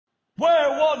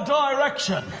We're One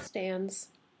Direction. Stands.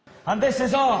 And this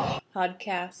is our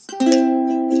Podcast. One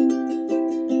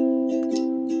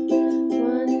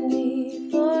D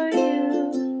for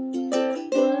you,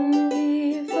 one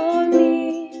D for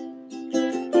me.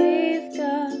 We've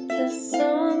got the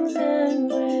songs and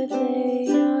where they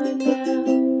are now.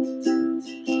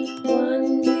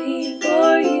 One D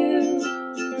for you,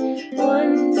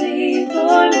 one D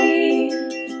for me.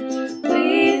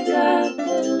 We've got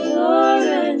the lore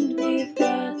and we've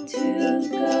got to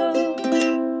go.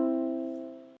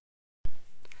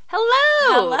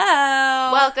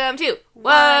 Hello! Welcome to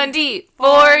 1D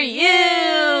for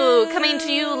You! Coming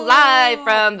to you live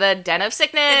from the Den of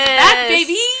Sickness! It's back,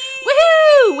 baby!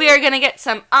 Woohoo! We are gonna get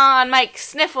some on-mic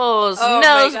sniffles,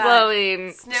 nose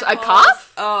blowing, a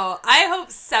cough? Oh, I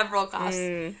hope several coughs.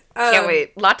 Can't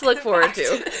wait. Lot to look forward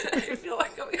to. I feel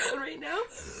like going on right now.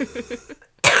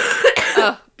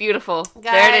 Oh, beautiful.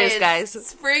 There it is, guys.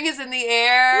 Spring is in the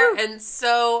air, and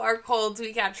so are colds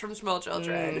we catch from small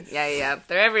children. Yeah.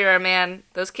 They're everywhere, man.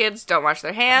 Those kids don't wash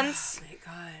their hands. Oh, my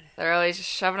God. They're always just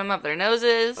shoving them up their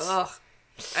noses. Ugh.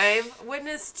 I've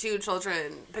witnessed 2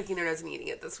 children picking their nose and eating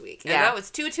it this week, and Yeah. that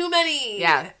was too many.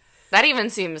 Yeah.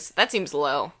 That seems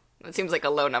low. That seems like a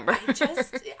low number.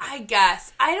 I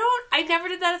guess. I never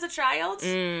did that as a child.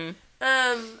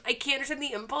 I can't understand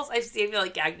the impulse. I just feel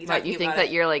like gagging. What, you think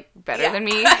that you're, like, better than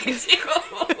me? I do.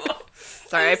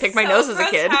 Sorry, I picked my nose as a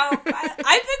kid. I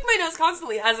pick my nose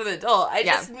constantly as an adult. I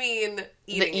just mean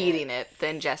eating it. The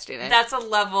ingesting it. That's a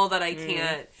level that I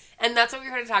can't. And that's what we're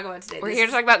here to talk about today. We're here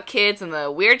to talk about kids and the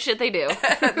weird shit they do.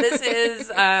 This is,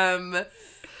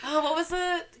 what was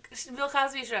the Bill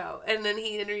Cosby show? And then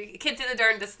he interviewed Kids Do the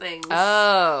Darndest Things.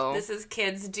 Oh. This is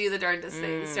Kids Do the Darndest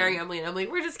Things, starring Emily and Emily.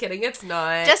 We're just kidding. It's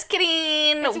not. Just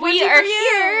kidding. It's We are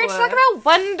here to talk about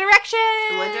One Direction.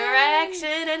 One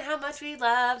Direction and how much we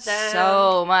love them.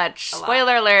 So much.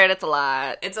 Spoiler alert, it's a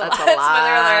lot. It's a lot. Spoiler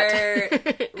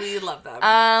alert. We love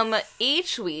them.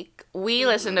 Each week, we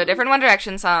listen to a different One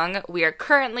Direction song. We are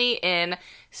currently in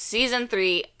Season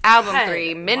 3, Album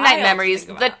 3, Midnight Memories,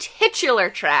 the titular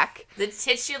track. The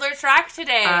titular track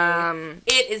today.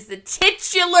 It is the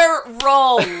titular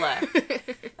role.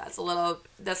 That's a little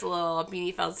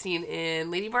Beanie Feldstein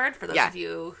in Lady Bird, for those of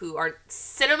you who aren't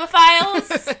cinemaphiles.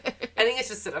 I think it's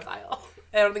just cinephile.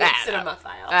 I don't think it's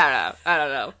cinemaphile. I don't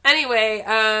know. Anyway,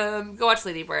 go watch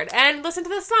Lady Bird and listen to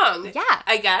this song. Yeah.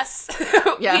 I guess.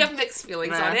 Yeah. We have mixed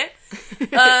feelings on it.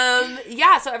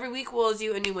 So every week we'll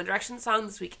do a new One Direction song.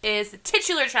 This week is the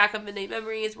titular track of Midnight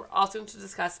Memories. We're also going to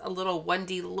discuss a little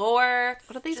 1D lore.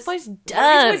 What have these What boys have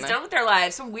done? these boys done with their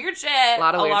lives? Some weird shit. A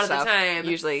lot of weird of stuff. the time.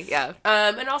 Usually, yeah.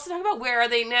 And also talk about Where Are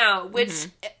They Now, which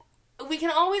we can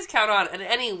always count on in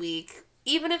any week.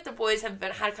 Even if the boys have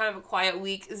had kind of a quiet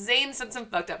week, Zayn said some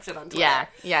fucked up shit on Twitter.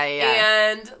 Yeah.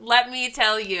 And let me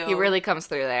tell you, He really comes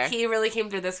through there. He really came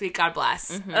through this week. God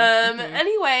bless.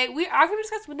 Anyway, we are going to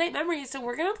discuss Midnight Memories, so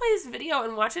we're going to play this video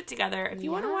and watch it together. If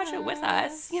you want to watch it with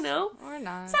us, Or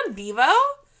not. it's on Vivo.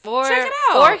 Or, check it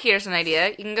out. Or here's an idea.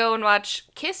 You can go and watch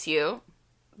Kiss You,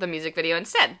 the music video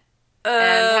instead.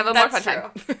 And have a more fun time.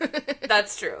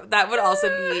 That's true. That would also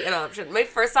be an option. My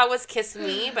first song was Kiss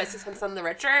Me by Sixpence None the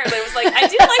Richer, and I was like, I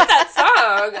do like that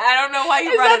song. I don't know why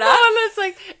you brought it up. Is that the one that's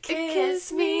like,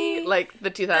 Kiss Me? Like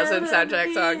the 2000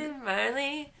 soundtrack song.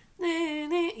 Miley.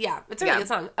 Yeah, it's a really good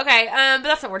song. Okay, but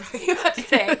that's what we're talking about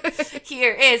today.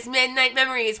 Here is Midnight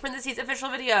Memories, parentheses official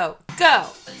video. Go.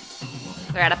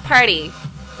 They're at a party.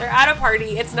 They're at a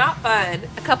party. It's not fun.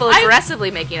 A couple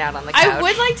aggressively making out on the couch. I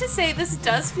would like to say this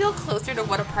does feel closer to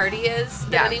what a party is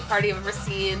than any party I've ever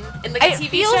seen in like a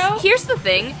TV show. Here's the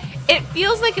thing. It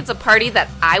feels like it's a party that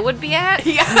I would be at,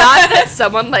 Yeah. not that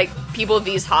someone like People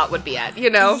V's Hot would be at, you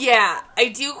know? Yeah, I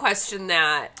do question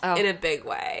that in a big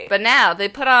way. But now they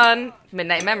put on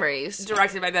Midnight Memories.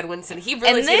 Directed by Ben Winston. He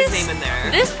really said his name in there.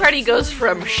 This party goes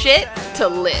from shit to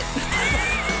lit.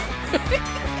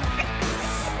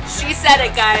 She said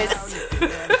it, guys.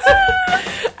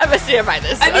 I'm gonna stand by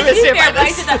this. I mean, I'm gonna stand by I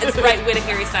this. said that it's right when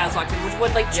Harry Styles walked in, which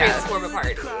would like transform a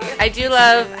party. I do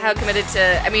love how committed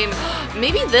to. I mean,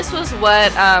 maybe this was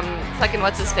what fucking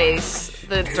what's his face,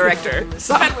 the director,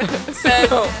 saw. Ben Winston.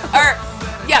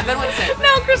 Ben Winston.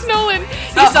 No, Chris Nolan.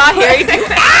 He saw Harry do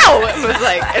ow, and was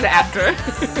like an actor.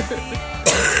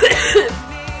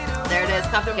 There it is.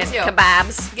 Coffee number 2.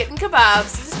 Kebabs. Getting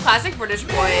kebabs. This is classic British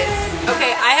boys.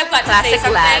 Okay, I have got to say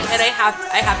something, lads. and I have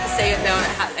to say it now.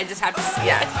 I just have to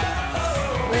say it.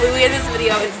 Louis in this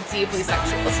video is deeply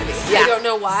sexual to me. I don't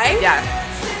know why. Yeah.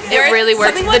 It really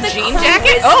works. The jean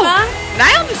jacket. Oh,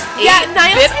 Niall just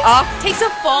Niall off. takes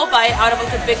a full bite out of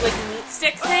like a big like meat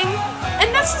stick thing,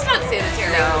 and that's just not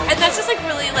sanitary. No. And that's just like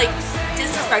really like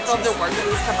disrespectful of their work that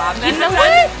these kebab men You know have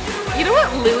done. what? You know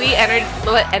what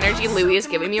what energy Louis is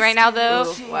giving me right now, though?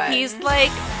 Ooh, what? He's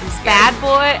like bad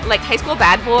boy, like high school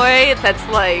bad boy that's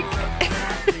like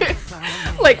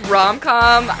like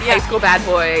rom-com high school bad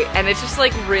boy, and it just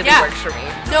like really works for me.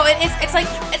 No, it's like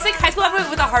high school bad boy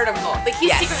with a heart of gold. Like he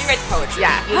secretly writes poetry.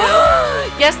 Yeah. You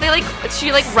know? Yes,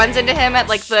 she like runs into him at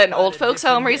like an old folks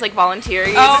home where he's like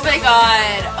volunteering. Oh my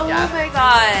god. Oh Yeah. my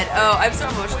god. Oh, I'm so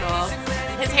emotional.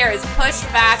 His hair is pushed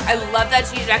back. I love that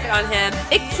jean jacket on him.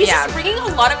 He's just bringing a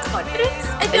lot of confidence,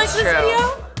 I feel like, It's in this true.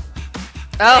 video.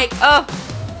 Oh,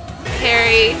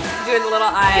 Harry. Doing the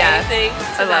little eye thing.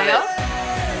 I love it.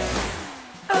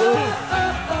 Ooh.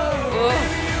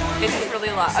 It's really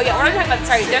a lot. Oh yeah, we're not talking about,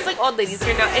 sorry, there's like old ladies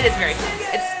here now. It is very fun.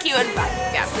 It's cute and fun.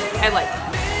 Yeah, I like it.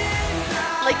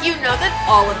 Like, you know that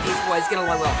all of these boys get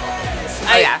along well with old ladies.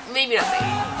 Maybe not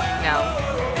maybe. No.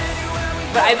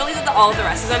 But I believe that all of the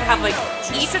rest of them have, like,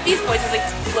 each of these boys has, like,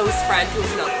 close friend who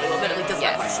is not a little bit, like, doesn't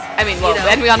have question. I mean, well,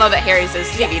 and we all know that Harry's is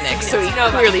Stevie Nicks, so he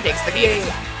clearly takes the cake.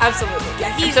 Absolutely.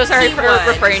 Yeah, I'm so sorry for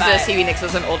referring to Stevie Nicks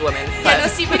as an old woman. Yeah, no,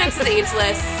 Stevie Nicks is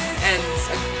ageless and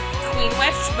a queen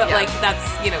witch, but, like, that's,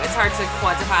 you know, it's hard to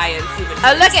quantify in human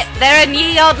Oh, look it, they're in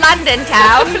ye old London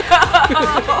town.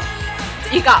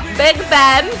 You got Big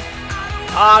Ben,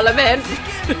 Parliament.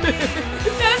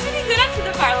 That was really good,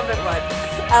 actually, the Parliament one.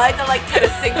 I like the, like, kind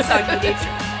of sing-songy nature.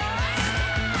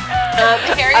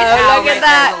 Harry's oh, look right at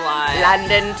that. a lot.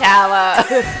 London Tower.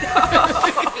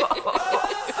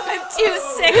 I'm too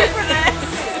sick for this.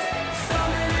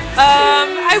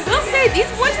 I will say, these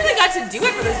boys really got to do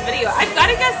it for this video. I've got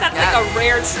to guess that's like a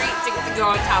rare treat to get to go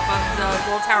on top of the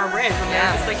Gold Tower Bridge when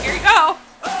they're just like, here you go.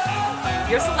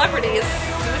 You're celebrities.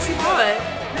 Do what you want.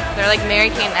 They're like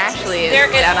Mary Kate and Ashley There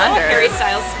is down a under. Harry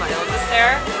Styles smile just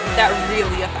there that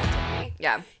really affected me.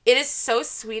 Yeah. It is so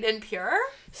sweet and pure.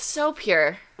 So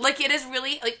pure. Like, it is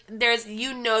really, like, there's,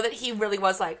 you know that he really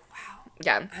was like, wow.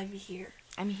 Yeah. I'm here.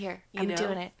 I'm here. You I'm know?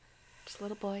 doing it. Just a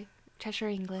little boy. Cheshire,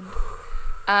 England.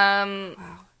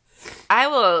 I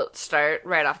will start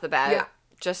right off the bat,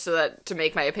 just so that to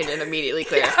make my opinion immediately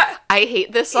clear. I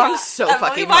hate this song so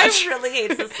fucking much. I really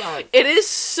hate this song. It is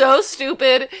so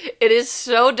stupid. It is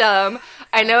so dumb.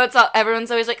 I know it's all. Everyone's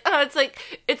always like, oh,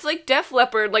 it's like Def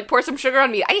Leppard, like Pour Some Sugar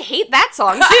on Me. I hate that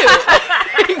song too.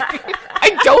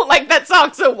 I don't like that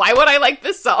song, so why would I like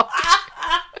this song?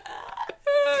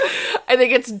 I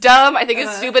think it's dumb. I think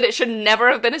it's stupid. It should never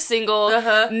have been a single.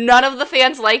 None of the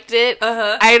fans liked it.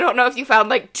 I don't know if you found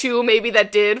like two maybe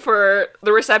that did for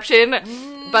the reception,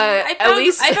 but at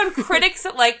least I found critics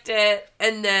that liked it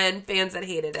and then fans that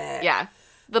hated it. Yeah,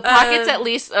 the pockets at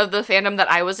least of the fandom that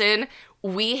I was in,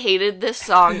 we hated this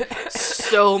song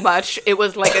so much. It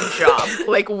was like a job.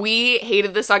 Like, we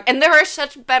hated this song, and there are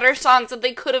such better songs that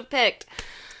they could have picked.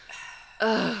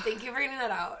 Thank you for getting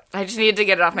that out. I just needed to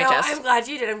get it off my chest. I'm glad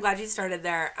you did. I'm glad you started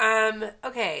there.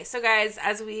 Okay, so guys,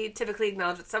 as we typically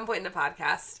acknowledge at some point in the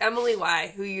podcast, Emily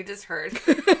Y, who you just heard,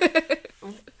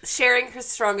 sharing her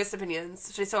strongest opinions,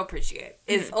 which I so appreciate,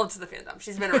 is old to the fandom.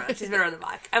 She's been around. She's been around the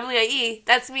block. Emily IE,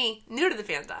 that's me, new to the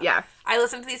fandom. Yeah. I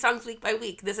listen to these songs week by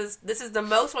week. This is the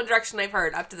most One Direction I've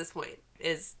heard up to this point,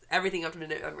 is everything up to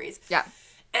Midnight Memories. Yeah.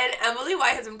 And Emily Y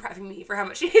has been prepping me for how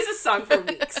much she hates this song for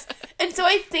weeks. And so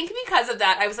I think because of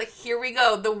that, I was like, here we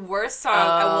go. The worst song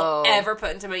I will ever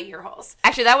put into my ear holes.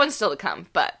 Actually, that one's still to come,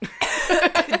 but...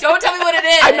 Don't tell me what it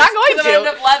is. I'm not going to. I'm going to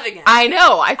end up loving it. I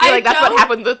know. I feel like that's what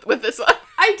happened with this one.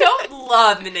 I don't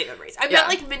love Midnight Memories. I'm not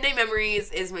like, Midnight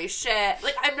Memories is my shit.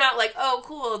 Like, I'm not like, oh,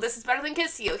 cool, this is better than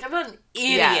Kiss You. Like, I'm not an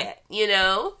idiot, you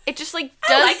know? It just, like,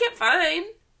 does... I like it fine.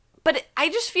 But I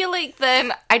just feel like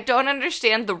then I don't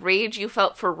understand the rage you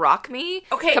felt for Rock Me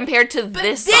compared to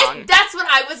this song. That's what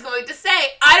I was going to say.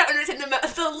 I don't understand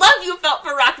the love you felt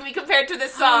for Rock Me compared to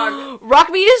this song.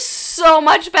 Rock Me is so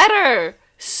much better.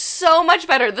 So much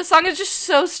better. The song is just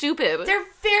so stupid. They're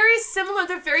very similar.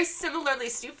 They're very similarly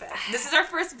stupid. This is our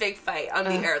first big fight on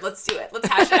the air. Let's do it. Let's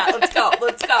hash it out. Let's go.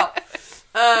 Let's go.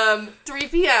 3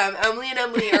 p.m. Emily and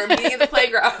Emily are meeting in the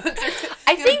playground.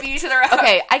 I think beat each other up.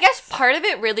 Okay, I guess part of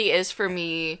it really is for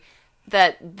me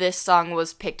that this song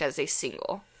was picked as a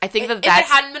single. I think that's... If it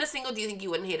hadn't been a single, do you think you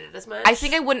wouldn't hate it as much? I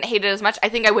think I wouldn't hate it as much. I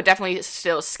think I would definitely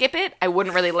still skip it. I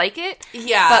wouldn't really like it.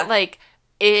 Yeah. But, like,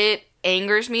 it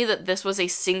angers me that this was a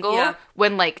single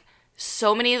when, like,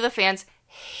 so many of the fans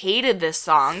hated this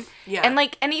song. Yeah. And,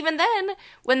 like, and even then,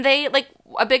 when they, like,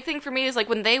 a big thing for me is, like,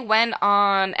 when they went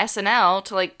on SNL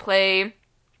to, like, play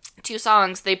 2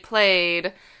 songs, they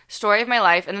played Story of My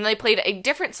Life, and then they played a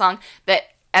different song that,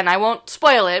 and I won't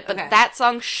spoil it, but that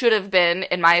song should have been,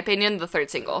 in my opinion, the 3rd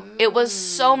single. It was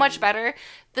so much better.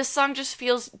 This song just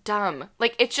feels dumb.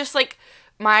 Like, it's just, like,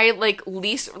 my, like,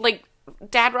 least, like,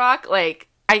 dad rock, like,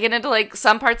 I get into, like,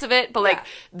 some parts of it, but, like,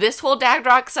 this whole dad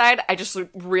rock side, I just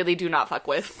really do not fuck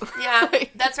with. Yeah,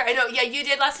 that's right. I know. Yeah, you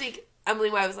did last week, Emily,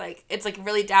 where I was like, it's, like,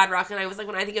 really dad rock, and I was like,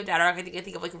 when I think of dad rock, I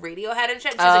think of, like, Radiohead and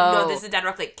shit. And she was like, no, this is dad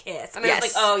rock, like, Kiss. And I was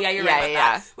like, oh, yeah, you're right about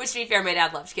that. Which, to be fair, my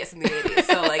dad loved Kiss in the 80s,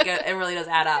 so, like, it really does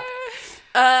add up.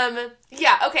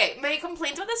 Yeah, okay, my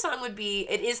complaints about this song would be,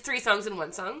 it is 3 songs in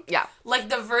one song. Yeah. Like,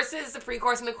 the verses, the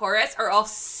pre-chorus, and the chorus are all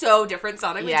so different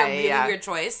sonically. It's a really weird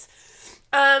choice.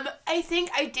 I think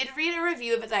I did read a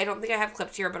review of it that I don't think I have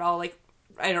clipped here, but I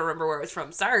don't remember where it was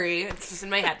from. Sorry. It's just in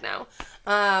my head now.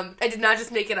 I did not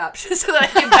just make it up just so that I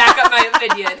can back up my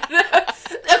opinion.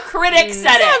 A critic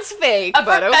said it. Sounds fake,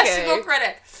 but okay. A professional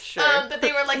critic. Sure. But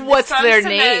they were like, what's their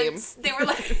name? They were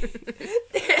like,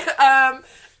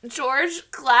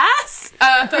 George Glass?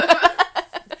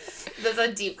 That's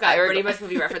a deep cut, pretty much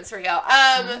movie reference for you.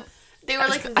 They were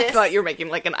like, I thought you were making,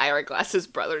 like, an Ira Glass's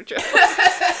brother joke.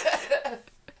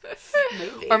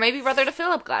 Maybe. Or maybe brother to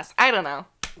Philip Glass. I don't know.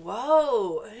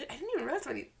 Whoa. I didn't even realize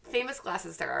how many famous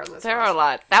glasses there are. There are a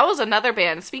lot. That was another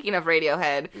band, speaking of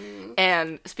Radiohead,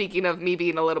 and speaking of me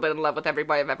being a little bit in love with every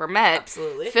boy I've ever met.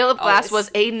 Absolutely. Philip Glass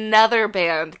was another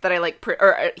band that I, like,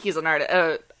 he's an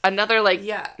artist, another, like,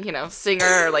 you know,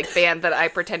 singer or, like, band that I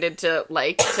pretended to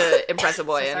like to impress a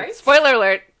boy in. Spoiler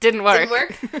alert, didn't work.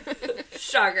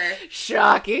 Shocker.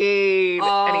 Shocking.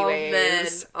 All Anyways. men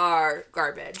are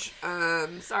garbage.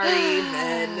 Sorry,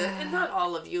 men. And not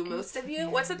all of you, most of you.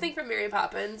 What's the thing from Mary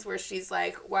Poppins where she's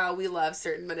like, while we love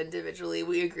certain men individually,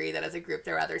 we agree that as a group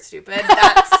they're rather stupid.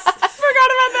 That's...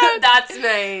 Forgot about that. That's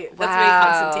my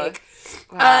constant take.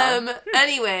 Wow.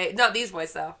 Anyway, not these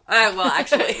boys though. Well,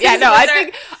 actually, yeah, no, I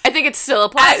think it still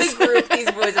applies. As a group, these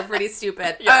boys are pretty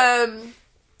stupid. Yeah.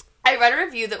 I read a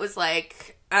review that was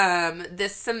like,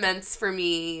 this cements for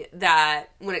me that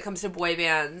when it comes to boy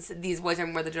bands, these boys are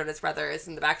more the Jonas Brothers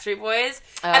and the Backstreet Boys.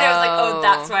 And I was like, oh,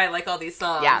 that's why I like all these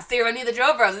songs. Yeah. They remind me of the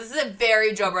Joe Bros. This is a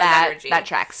very Joe Bros energy. That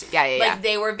tracks. Yeah. Like,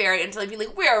 they were very into, like, being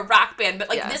like, we're a rock band, but,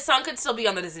 like, this song could still be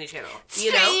on the Disney Channel.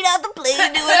 You know? Straight out the plane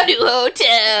to a new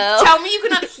hotel. Tell me you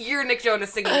cannot hear Nick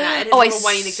Jonas singing that. I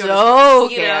so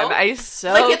can. And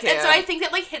so I think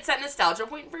that, like, hits that nostalgia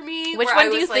point for me. Which one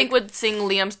do you think would sing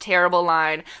Liam's terrible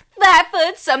line? That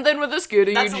puts something with a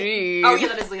skinny G. Oh, yeah,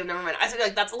 that is Liam. Never mind. I was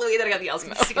like, that's Louis that I got the L's.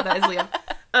 That is Liam.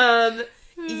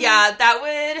 Yeah, that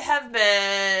would have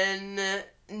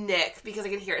been Nick, because I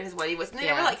can hear it in his whiny voice. And they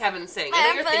never let Kevin sing. I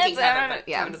know you're thinking Kevin, but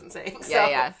Kevin doesn't sing. So.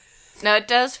 Yeah. No, it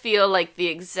does feel like the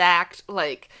exact,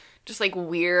 like, just, like,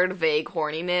 weird, vague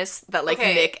horniness that, like,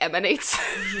 Nick emanates.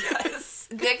 Yes.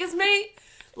 Nick is my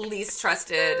least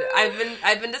trusted.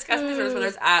 I've been discussing the Jonas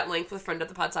Brothers at length with friend of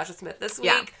the pod, Sasha Smith, this week.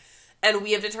 Yeah. And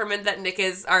we have determined that Nick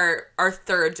is our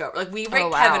third Joe. Like, we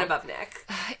rank Kevin above Nick.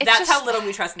 That's just how little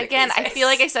we trust Nick. Again, I feel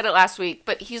like I said it last week,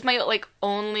 but he's my, like,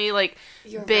 only, like,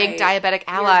 big diabetic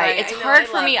ally. It's hard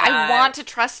for me. I want to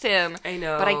trust him. I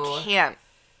know. But I can't.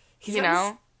 You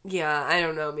know? Yeah, I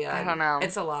don't know, man. I don't know.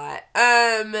 It's a lot.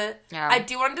 I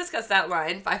do want to discuss that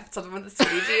line, 5 something with the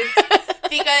skinny jeans.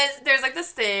 Because there's, like, this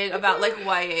thing about, like,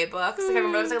 YA books. Like, I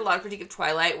remember there was, like, a lot of critique of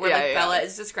Twilight where, Bella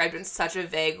is described in such a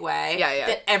vague way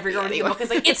that every girl reading the book is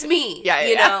like, it's me,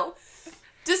 you know?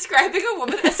 Describing a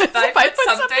woman as 5 foot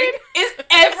something is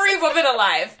every woman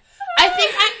alive. I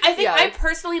think I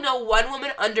personally know one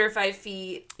woman under 5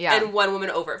 feet and one woman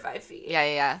over 5 feet.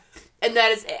 Yeah. And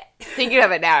that is it. Thinking of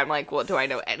it now, I'm like, well, do I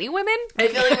know any women? I'm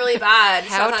feeling really bad.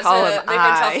 How tall am my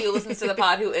friend Chelsea, who listens to the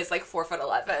pod, who is like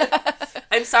 4'11".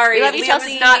 I'm sorry, Liam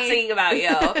is not singing about you.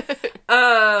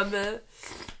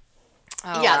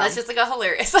 Yeah, that's just like a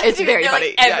hilarious. It's very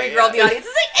funny. Like, every girl in the audience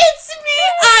is like, "It's me!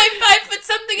 I'm 5 foot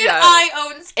something, and I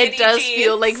own skinny jeans." It does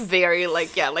feel like very like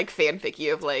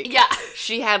fanficky of like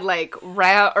she had like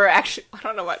or actually I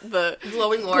don't know what the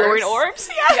glowing orbs.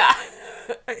 Yeah.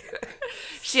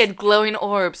 She had glowing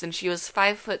orbs, and she was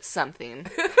 5 foot something.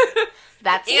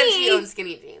 That's and me. She owns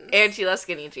skinny jeans. And she loves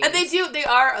skinny jeans. And they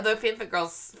are, the fanfic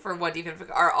girls for 1D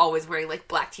fanfic are always wearing, like,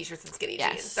 black t-shirts and skinny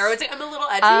jeans. They're always like, I'm a little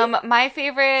edgy. My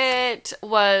favorite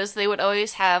was they would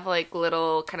always have, like,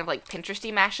 little kind of, like,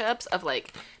 Pinteresty mashups of,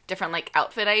 like, different, like,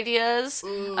 outfit ideas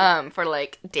for,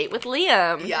 like, date with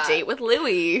Liam, date with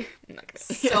Louis. I'm not gonna...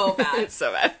 So bad.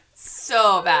 So bad.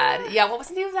 So bad. Yeah, what was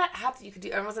the name of that app that you could do?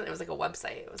 It was like a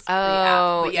website. It was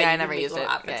app. But I never used it.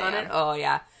 Outfits on it. Oh,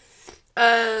 yeah.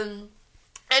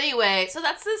 Anyway, so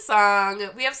that's the song.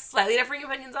 We have slightly differing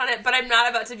opinions on it, but I'm not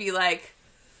about to be like,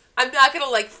 I'm not going to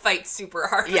like fight super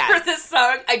hard for this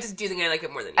song. I just do think I like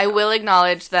it more than you. I will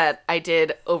acknowledge that I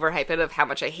did overhype it of how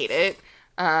much I hate it.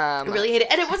 I really hate it.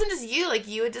 And it wasn't just you. Like,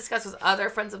 you had discussed with other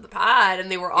friends of the pod,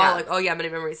 and they were all like, oh yeah, Many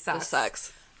Memories sucks. It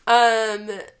sucks.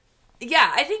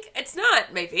 Yeah, I think it's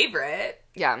not my favorite.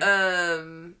 Yeah.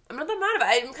 I'm not that mad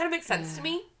about it. It kind of makes sense to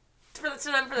me for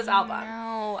this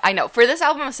album. I know. For this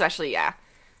album especially, yeah.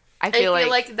 I feel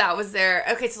like that was their...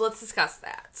 Okay, so let's discuss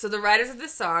that. So the writers of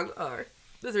this song are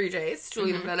the 3 J's,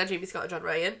 Julian McDonough, Jamie Scott, and John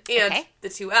Ryan, and the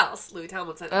 2 L's, Louis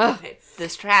Tomlinson and Pain.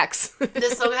 This tracks.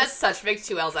 This song has such big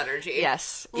 2 L's energy.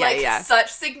 Yes.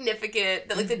 Such significant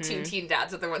that, the 2 teen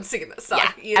dads are the ones singing this song.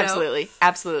 Yeah, you know?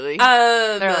 Absolutely.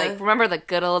 They're like, remember the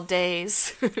good old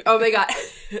days? Oh my god.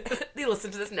 They listen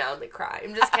to this now and they cry.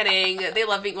 I'm just kidding. They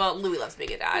love being... Well, Louis loves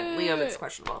being a dad. Liam, it's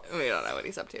questionable. We don't know what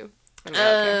he's up to.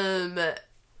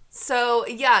 So,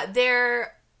 yeah,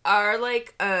 there are,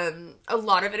 a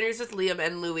lot of interviews with Liam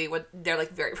and Louis when they're,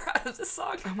 very proud of this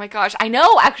song. Oh my gosh. I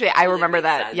know, actually. I remember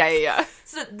that. Sense. Yeah.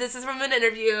 So, this is from an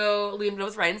interview Liam did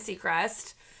with Ryan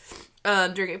Seacrest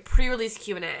during a pre-release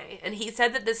Q&A. And he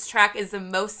said that this track is the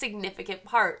most significant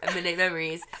part of Midnight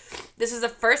Memories. This was the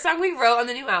first song we wrote on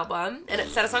the new album, and it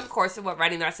set us on course of what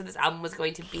writing the rest of this album was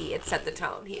going to be. It set the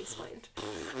tone, he explained.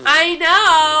 I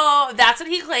know! That's what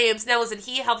he claims. Now, listen,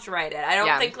 he helped write it. I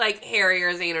don't think, Harry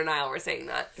or Zayn or Niall were saying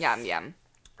that. Yeah.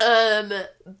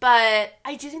 But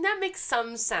I do think that makes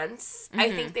some sense. I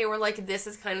think they were like, this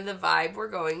is kind of the vibe we're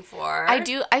going for.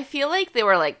 I feel like they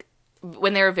were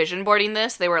when they were vision boarding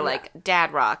this, they were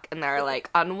dad rock, and they're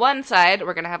on one side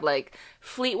we're gonna have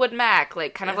Fleetwood Mac,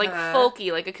 kind of folky,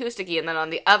 acousticy, and then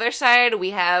on the other side we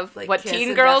have what Kiss teen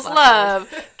and girls Def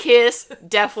love, Kiss,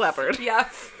 Def Leppard. Yeah.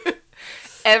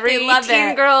 Every love teen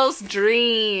it. girl's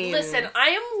dream. Listen, I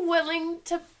am willing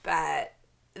to bet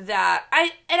that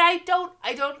I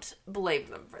don't blame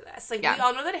them for this. We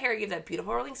all know that Harry gave that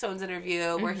beautiful Rolling Stones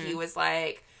interview where he was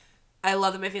like, I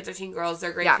love that my fans are teen girls.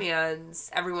 They're great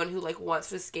fans. Everyone who, wants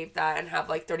to escape that and have,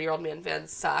 30-year-old man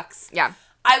fans sucks. Yeah.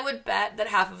 I would bet that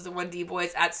half of the 1D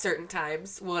boys at certain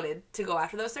times wanted to go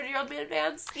after those 30-year-old man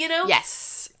fans, you know?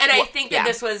 Yes. And I think that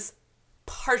this was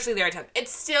partially their attempt.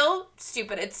 It's still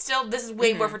stupid. This is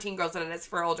way more for teen girls than it is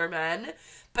for older men.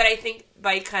 But I think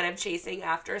by kind of chasing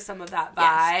after some of that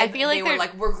vibe, I feel they were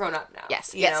we're grown up now.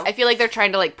 Yes, you know? I feel like they're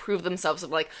trying to, prove themselves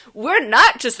of, we're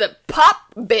not just a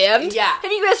pop band. Yeah. Have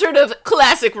you guys heard of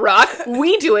classic rock?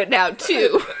 We do it now,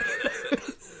 too.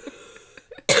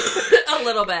 A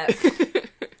little bit.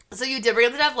 So you did bring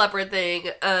up the Def Leppard thing.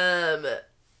 The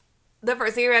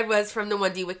first thing I read was from the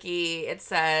 1D Wiki. It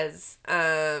says,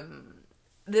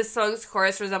 this song's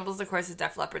chorus resembles the chorus of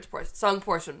Def Leppard's song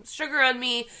portion. Sugar on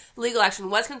Me, Legal Action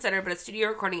was considered, but a studio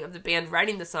recording of the band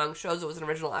writing the song shows it was an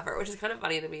original effort, which is kind of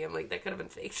funny to me. I'm like, that could have been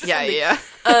faked. Yeah.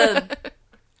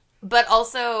 But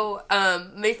also,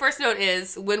 my first note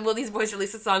is, when will these boys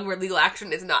release a song where legal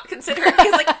action is not considered?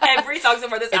 Because, every song so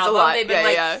far this album, they've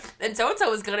been and so-and-so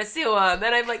was gonna sue them.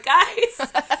 And I'm like,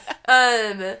 guys.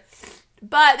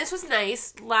 But this was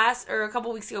nice. A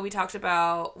couple weeks ago, we talked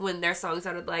about when their song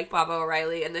sounded like Bob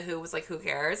O'Reilly, and The Who was like, who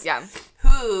cares? Yeah.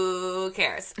 Who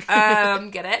cares?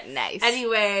 Get it? Nice.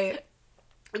 Anyway,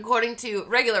 according to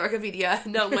regular Wikipedia,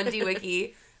 no 1D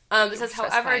Wiki, it says,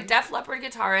 however, Def Leppard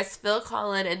guitarist Phil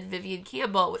Collin and Vivian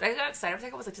Campbell, which I got excited for.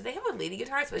 I was like, do they have a lady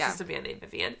guitarist? But it's just a band named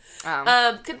Vivian.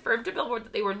 Confirmed to Billboard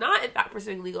that they were not, in fact,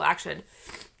 pursuing legal action.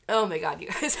 Oh my god, you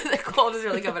guys, the cold is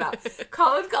really coming out.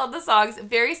 Collin called the songs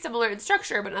very similar in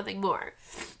structure, but nothing more.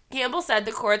 Campbell said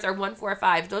the chords are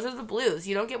 1-4-5. Those are the blues.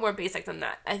 You don't get more basic than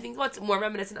that. I think what's more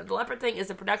reminiscent of the Leopard thing is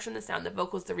the production, the sound, the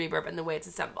vocals, the reverb, and the way it's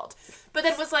assembled. But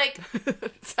then was like...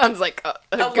 Sounds like a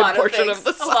good portion of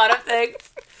the song. A lot of things.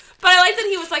 But I like that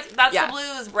he was like, that's the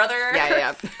blues, brother.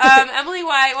 Yeah. Emily,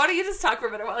 why don't you just talk for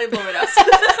a minute while I blow it up?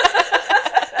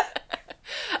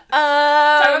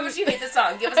 Talk about what you hate this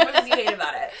song. Give us what you hate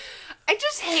about it. I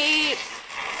just hate...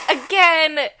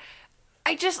 Again...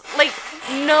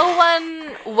 no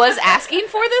one was asking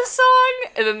for this song,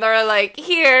 and then they're like,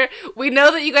 here, we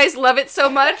know that you guys love it so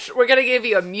much, we're gonna give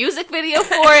you a music video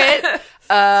for it,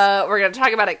 we're gonna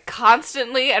talk about it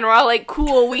constantly, and we're all like,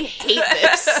 cool, we hate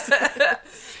this.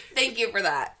 Thank you for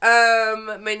that.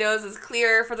 My nose is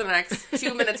clear for the next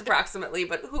 2 minutes approximately,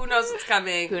 but who knows what's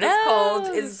coming. This cold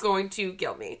is going to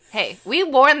kill me. Hey, we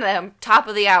warned them top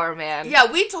of the hour, man. Yeah,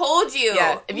 we told you.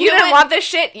 Yeah. If you didn't want this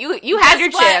shit, you had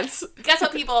your chance. Guess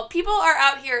what, people? People are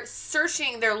out here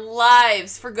searching their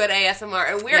lives for good ASMR,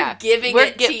 and we're giving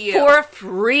it to you. For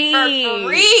free. For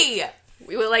free.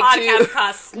 We would like Podcast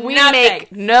costs we nothing.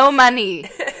 Make no money.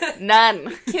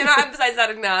 None. Cannot emphasize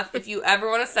that enough. If you ever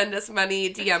want to send us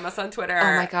money, DM us on Twitter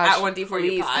at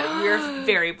 1D4UPod. We're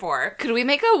very poor. Could we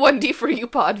make a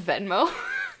 1D4UPod Venmo?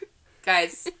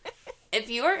 Guys, if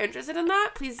you are interested in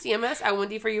that, please DM us at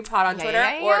 1D4UPod on Twitter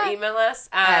or email us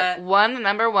at one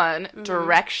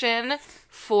direction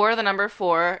 4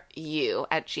 Word you,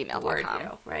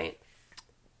 right?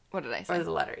 What did I say? Or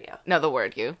the letter U. No, the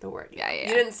word you. The word you. Yeah.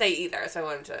 You didn't say either, so I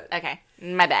wanted to... Okay.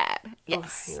 My bad.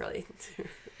 Yes. Oh, you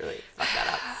really fucked that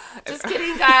up. Just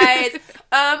kidding, guys.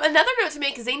 Another note to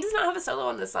make, Zayn does not have a solo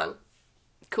on this song.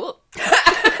 Cool.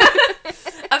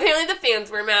 Apparently the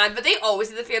fans were mad, but they always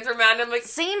say the fans were mad. And I'm like...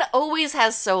 Zayn always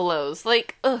has solos.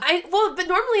 Like, ugh. But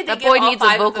normally they that give boy all needs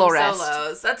 5 a vocal of them rest.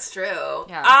 solos. That's true.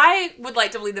 Yeah. I would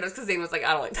like to believe that it's because Zayn was like,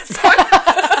 I don't like that song.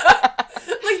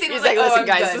 Zayn He's was like, listen, I'm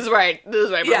guys, good. this is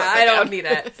right. Yeah, I don't need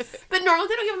it. But normally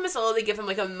they don't give him a solo. They give him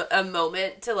like a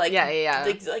moment to like,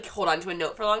 like hold on to a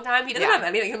note for a long time. He doesn't have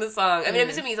anything in the song. I mean, I'm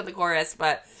assuming he's on the chorus,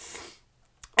 but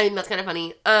I think that's kind of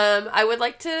funny. I would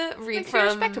like to read from...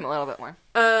 respect him a little bit more.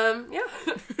 Yeah.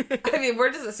 I mean,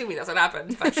 we're just assuming that's what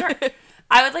happened, but sure.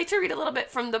 I would like to read a little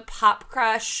bit from the Pop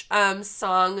Crush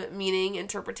song meaning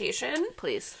interpretation.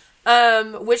 Please.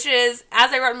 Which is,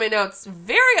 as I wrote in my notes,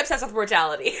 very obsessed with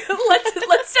mortality.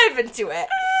 Let's dive into it.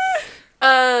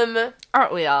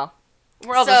 Aren't we all?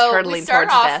 We're all just hurtling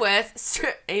towards death. With,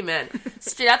 amen.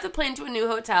 Straight off the plane to a new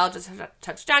hotel, just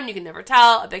touchdown, you can never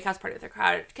tell. A big house party with a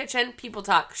crowded kitchen. People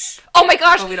talk, shh. Oh my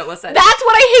gosh. But we don't listen. That's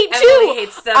what I hate too. Emily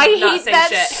hates them I not hate saying that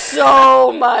shit.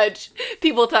 so much.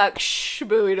 People talk, shh,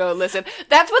 but we don't listen.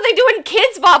 That's what they do in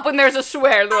Kids Bop when there's a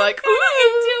swear. They're like,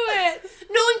 I do it.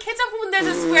 No, in Kids Bop, when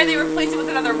there's a swear, they replace it with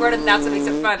another word, and that's what makes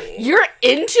it funny. you're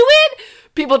into it?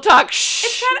 People talk,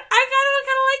 shh. I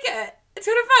kind of like it. It's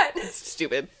kind of fun. It's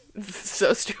stupid. It's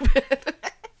so stupid.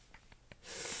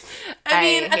 I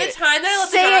mean, at the time that I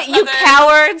loved Say the Jonas it, you Brothers,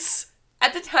 cowards.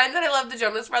 At the time that I loved the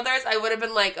Jonas Brothers, I would have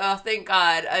been like, oh, thank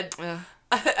God.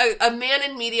 A man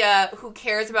in media who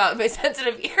cares about my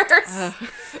sensitive ears.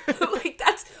 Like,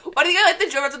 that's... Why do you like the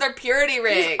Jonas with their purity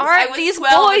rings? Aren't these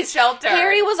boys? Shelter.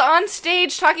 Harry was on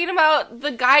stage talking about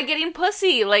the guy getting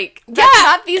pussy. Like, that's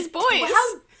not these boys.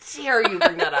 How dare you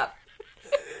bring that up?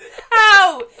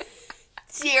 How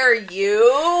dare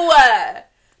you?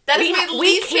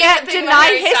 We can't deny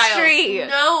history. Styles.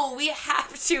 No, we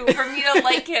have to for me to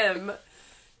like him.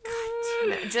 God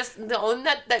damn it. Just the only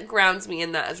that grounds me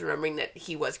in that is remembering that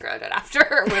he was grounded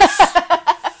after, which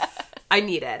I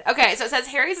needed. Okay, so it says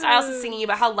Harry Styles is singing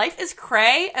about how life is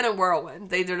cray and a whirlwind.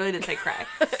 They really did say cray.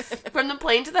 From the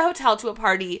plane to the hotel to a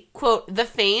party, quote, the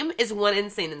fame is one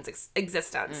insane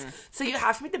existence. So you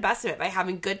have to make the best of it by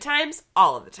having good times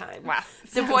all of the time. Wow.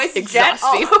 The boys jet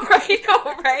all over,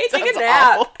 right? Take a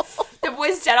nap. The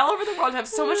boys jet all over the world and have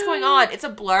so much going on. It's a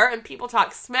blur and people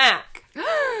talk smack.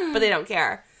 But they don't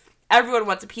care. Everyone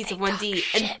wants a piece of 1D.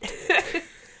 And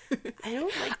I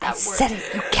don't like that word. Said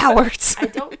it, you cowards. I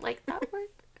don't like that word.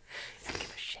 I don't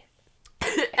give a shit.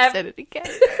 I said it again.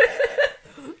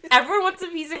 Everyone wants a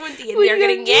piece of 1D and they're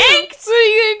getting yanked. What are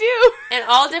you gonna do? In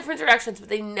all different directions, but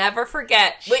they never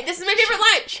forget. Wait, this is my favorite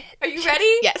line. Are you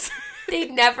ready? Yes. They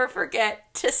never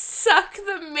forget to suck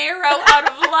the marrow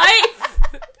out of life.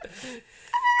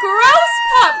 Gross,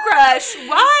 Pop Crush.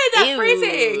 Why that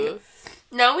phrasing?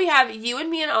 Now we have you and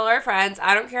me and all our friends.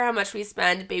 I don't care how much we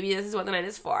spend. Baby, this is what the night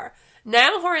is for.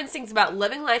 Niall Horan sings about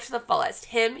living life to the fullest.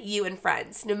 Him, you, and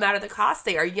friends. No matter the cost,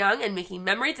 they are young and making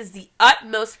memories is the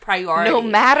utmost priority. No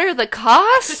matter the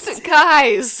cost?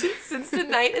 Guys. Since the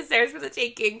night is theirs for the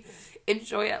taking,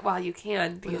 enjoy it while you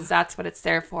can because that's what it's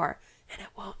there for. And it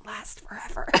won't last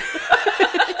forever.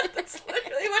 That's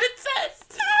literally what it says.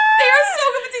 They are so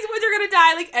convinced these boys are going to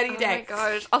die like any day. Oh my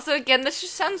gosh. Also, again, this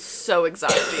just sounds so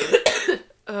exhausting.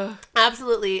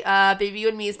 Absolutely. Baby, you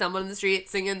and me stumbling in the street,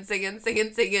 singing.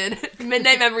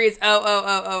 Midnight Memories,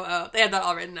 oh. They had that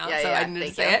all written out, so I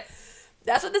didn't say it.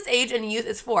 That's what this age and youth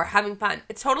is for, having fun.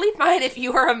 It's totally fine if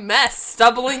you are a mess,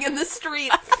 stumbling in the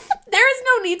street. There is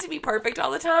no need to be perfect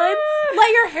all the time.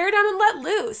 Let your hair down and let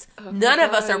loose. None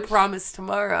of us are promised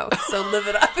tomorrow, so live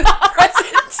it up in the present.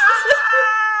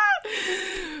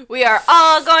 We are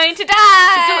all going to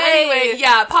die. So anyway,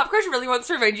 yeah, Pop Crush really wants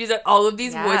to remind you that all of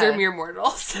these boys are mere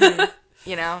mortals.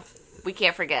 You know, we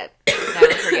can't forget.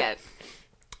 Never forget.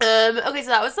 Okay, so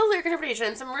that was the lyric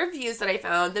interpretation. Some reviews that I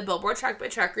found. The Billboard track by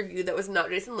track review that was not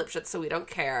Jason Lipschitz, so we don't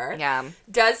care. Yeah.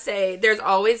 Does say there's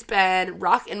always been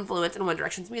rock influence in One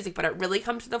Direction's music, but it really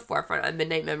comes to the forefront on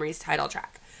Midnight Memories' title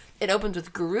track. It opens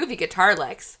with groovy guitar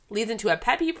licks, leads into a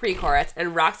peppy pre-chorus,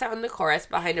 and rocks out in the chorus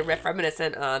behind a riff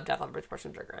reminiscent of Def Leppard's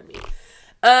Portion Sugar on Me.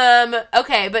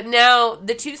 Okay, but now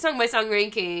the two song-by-song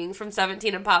rankings from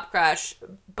 17 and Pop Crush,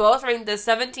 both ranked, the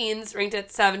 17s ranked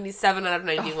at 77 out of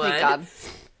 91. Oh my god.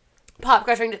 Pop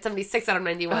Crush ranked at 76 out of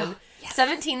 91. Oh, yes.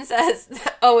 17 says,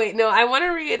 oh wait, no, I want to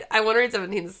read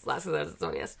 17's last one, that's the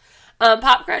one, yes.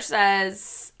 Pop Crush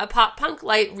says, a pop-punk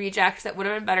light reject that would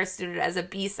have been better suited as a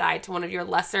B-side to one of your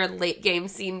lesser late-game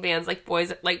scene bands like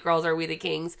Boys Like Girls or We the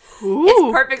Kings. Ooh.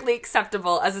 It's perfectly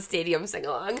acceptable as a stadium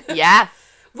sing-along. Yeah.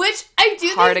 Which, I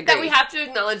do Hard think that agree. we have to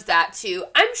acknowledge that, too.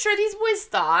 I'm sure these boys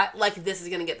thought, like, this is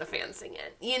going to get the fans singing.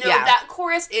 You know, Yeah. that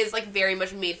chorus is, like, very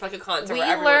much made for, like, a concert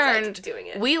where everyone's, like, doing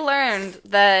it. We learned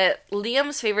that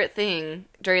Liam's favorite thing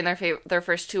during their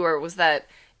first tour was that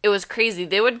it was crazy.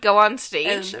 They would go on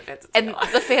stage, and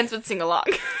the fans would sing along.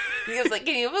 He was like,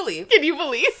 can you believe? Can you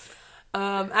believe?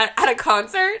 At a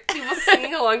concert, people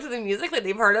singing along to the music like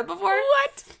they've heard it before.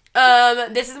 What?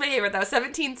 This is my favorite though.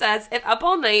 17 says, if Up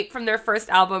All Night from their first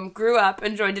album grew up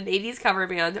and joined an 80s cover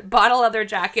band, bought a leather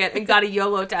jacket, and got a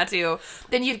YOLO tattoo,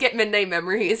 then you'd get Midnight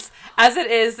Memories. As it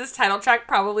is, this title track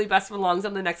probably best belongs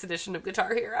on the next edition of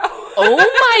Guitar Hero. Oh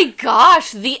my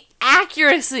gosh, the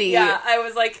accuracy. Yeah, I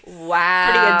was like, wow.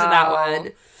 pretty into that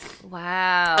one.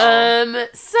 Wow.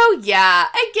 So yeah,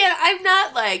 again, I'm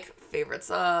not like, favorite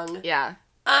song. Yeah.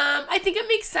 I think it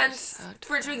makes sense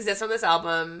for it to exist on this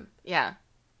album. Yeah.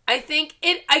 I think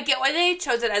I get why they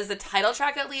chose it as the title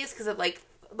track at least, because it like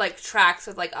tracks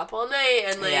with like Up All Night,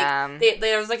 and like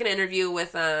there was like an interview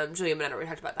with Julia Minetti where we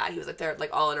talked about that. He was like, they're like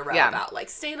all in a row about like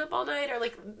staying up all night or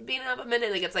like being up at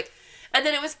midnight. Like it's like, and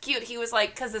then it was cute. He was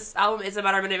like, because this album is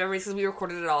about our midnight memories because we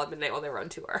recorded it all at midnight while they were on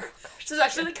tour. So it's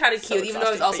actually like kind of cute, even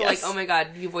though it's also like, oh my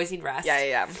god, you boys need rest.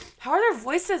 Yeah. How are their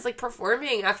voices like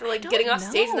performing after like getting off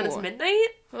stage and then it's midnight?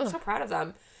 I'm so proud of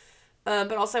them.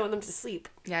 But also I want them to sleep.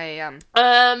 Yeah.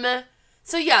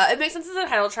 So yeah, it makes sense as a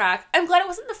title track. I'm glad it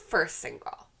wasn't the first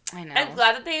single. I know. I'm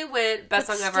glad that they went Best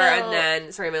Song Ever and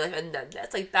then Story of My Life and then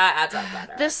this. Like, that adds up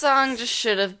better. This song just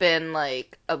should have been,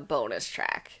 like, a bonus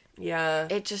track. Yeah.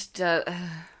 It just, I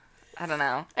don't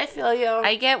know. I feel you.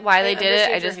 I get why they did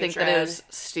it. I just think hatred. that it was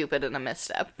stupid and a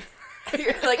misstep.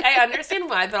 Like, I understand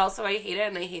why, but also I hate it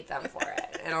and I hate them for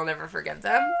it. And I'll never forgive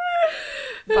them.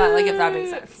 But, like, if that makes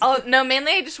sense. Oh, no,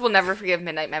 mainly I just will never forgive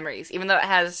Midnight Memories, even though it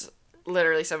has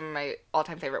literally some of my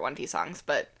all-time favorite 1T songs,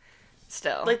 but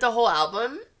still. Like, the whole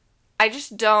album? I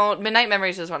just don't. Midnight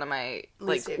Memories is one of my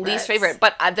least favorite,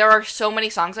 but there are so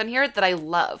many songs on here that I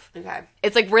love. Okay,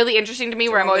 it's like really interesting to me.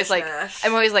 Where I'm always like,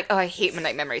 oh, I hate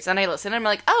Midnight Memories, and I listen, and I'm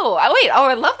like,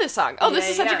 I love this song. Oh, this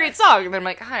is such a great song, and then I'm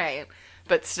like, all right,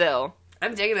 but still,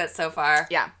 I'm digging it so far.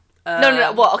 Yeah.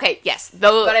 No. Well, okay, yes,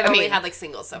 though. But I've only had like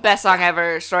singles so far. Best Song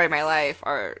Ever, Story of My Life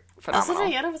are phenomenal. Also,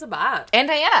 Diana was a bop. And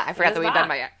Diana, I forgot that we'd done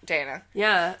by Diana.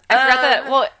 Yeah, I forgot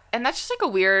that. Well, and that's just like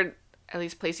a weird, at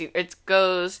least placing. It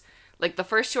goes. Like, the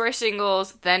first two are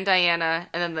singles, then Diana,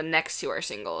 and then the next two are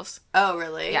singles. Oh,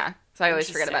 really? Yeah. So I always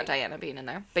forget about Diana being in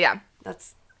there. But yeah.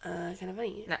 That's kind of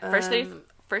funny.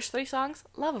 First three songs,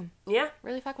 love them. Yeah.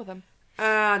 Really fuck with them.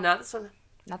 Not this one.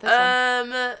 Not this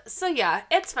one. So yeah,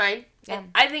 it's fine. Yeah.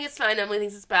 I think it's fine. Emily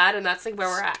thinks it's bad, and that's like where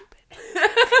we're at.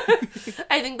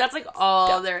 I think that's like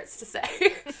all there is to say.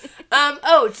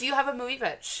 Do you have a movie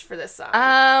pitch for this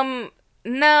song?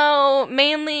 No,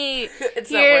 mainly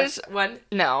here's one.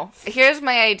 No, here's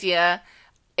my idea.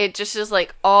 It just is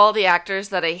like all the actors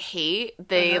that I hate.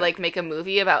 They like make a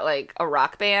movie about like a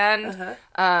rock band,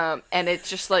 and it's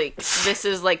just like this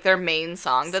is like their main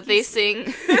song that they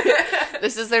sing.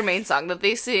 This is their main song that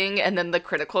they sing, and then the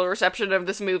critical reception of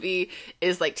this movie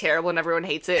is like terrible, and everyone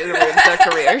hates it and ruins their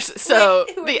careers. So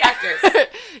the actors,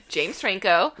 James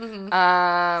Franco,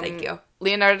 thank you.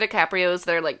 Leonardo DiCaprio is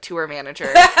their like tour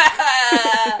manager.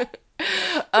 He's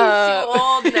too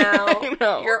old now. I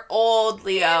know. You're old,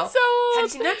 Leo. So old. Have you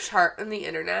seen that chart on the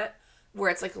internet where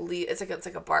it's like it's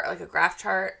like a bar, like a graph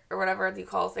chart or whatever you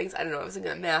call things? I don't know. I was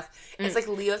thinking of math. It's like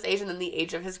Leo's age and then the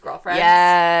age of his girlfriend.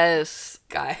 Yes,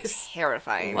 guys,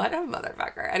 terrifying. What a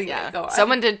motherfucker. Anyway, go on.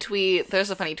 Someone did tweet. There's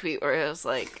a funny tweet where it was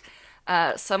like,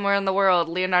 somewhere in the world,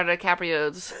 Leonardo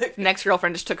DiCaprio's next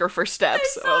girlfriend just took her first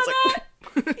steps. I was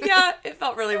like, yeah, it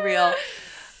felt really real.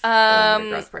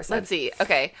 Gross person. Let's see.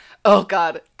 Okay. Oh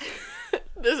God,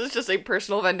 this is just a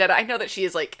personal vendetta. I know that she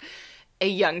is like a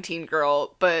young teen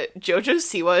girl, but JoJo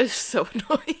Siwa is so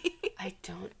annoying. I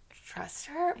don't trust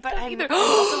her, but I'm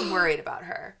also worried about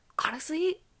her.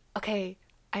 Honestly, okay.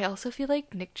 I also feel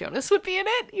like Nick Jonas would be in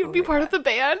it. He would be part of the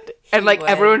band. And, like,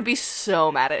 everyone would be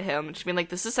so mad at him. Just being like,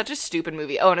 this is such a stupid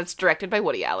movie. Oh, and it's directed by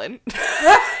Woody Allen.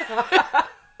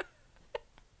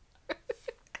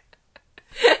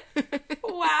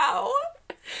 Wow.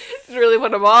 Just really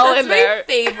put them all in there. That's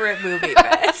my favorite movie,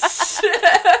 bitch.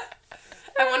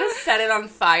 I want to set it on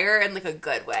fire in, like, a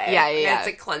good way. Yeah. It's,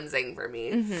 like, cleansing for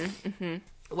me.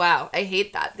 Wow, I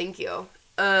hate that. Thank you.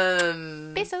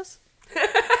 Bezos. I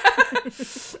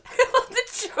love that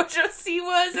JoJo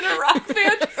Siwa is in a rock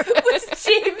band with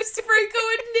James Franco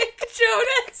and Nick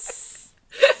Jonas.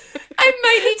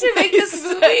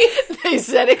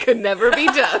 said it could never be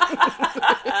done.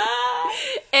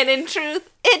 And in truth,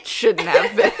 it shouldn't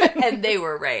have been. And they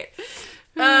were right.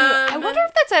 I wonder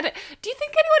if that's it. Do you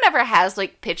think anyone ever has,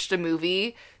 like, pitched a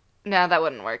movie? No, that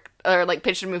wouldn't work. Or, like,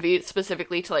 pitched a movie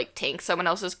specifically to, like, tank someone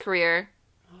else's career?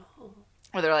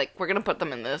 Or they're like, we're gonna put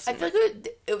them in this. I feel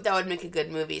like that would make a good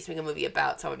movie. To make a movie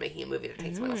about someone making a movie to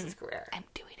take someone else's career. I'm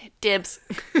doing it. Dibs.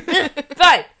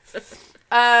 Fine.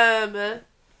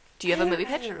 Do you have a movie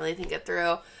pitch? I didn't really think it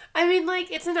through. I mean, like,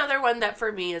 it's another one that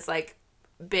for me is, like,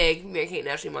 big Mary-Kate and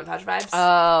Ashley montage vibes.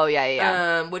 Oh,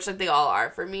 yeah. Which, like, they all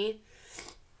are for me.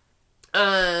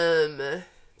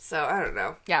 So, I don't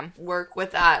know. Yeah. Work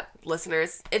with that,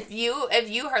 listeners. If you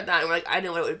heard that and were like, I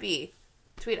know what it would be,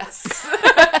 tweet us.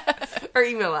 Or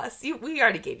email us. We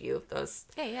already gave you those.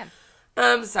 Yeah.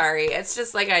 I'm sorry. It's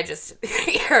just like I just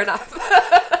hear enough.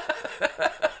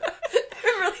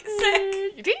 I'm really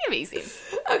sick. You're doing amazing.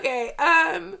 Okay.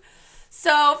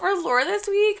 So for lore this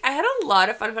week, I had a lot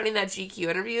of fun finding that GQ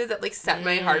interview that like set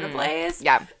my heart ablaze.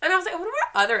 Yeah. And I was like, I wonder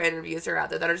what other interviews are out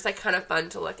there that are just like kind of fun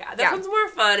to look at. This one's more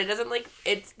fun. It doesn't like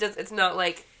it's not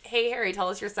like, hey Harry, tell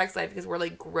us your sex life because we're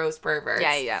like gross perverts.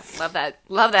 Yeah. Love that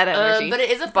energy. But it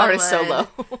is a fun bar one. is so low.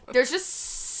 There's just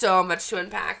so much to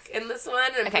unpack in this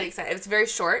one, and I'm pretty excited. It's very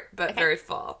short, but very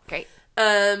full. Great.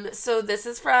 So this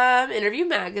is from Interview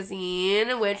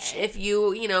Magazine, which if you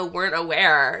weren't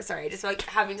aware, sorry, I just feel like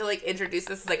having to like introduce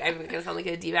this is like I'm gonna sound like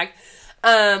a D-bag,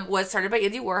 was started by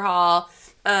Andy Warhol.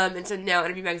 And so now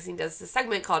Interview Magazine does this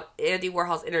segment called Andy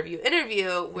Warhol's Interview,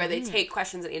 where they take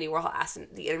questions that Andy Warhol asked in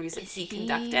the interviews that he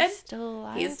conducted. Still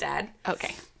alive? He is dead.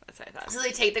 Okay. That's what I thought. So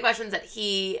they take the questions that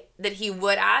he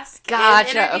would ask Gotcha,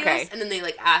 in interviews, okay. and then they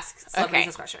like ask celebrities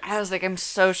those questions. I was like, I'm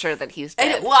so sure that he's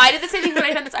dead. And, well, I did the same thing when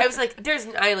I found this. I was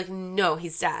like, no,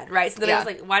 he's dead, right? So then I was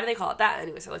like, why do they call it that?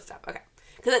 Anyway, so let's stop. Okay.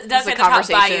 Because it does say the top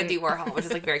by Andy Warhol, which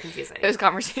is like very confusing. It was a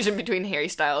conversation between Harry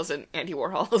Styles and Andy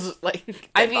Warhol's like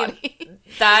body.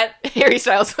 That Harry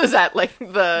Styles was at like the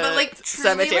but like truly,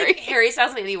 cemetery. Like, Harry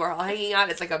Styles and Andy Warhol hanging out.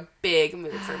 It's like a big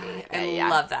move for me. I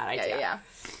love that idea. Yeah.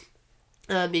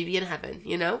 Maybe in heaven,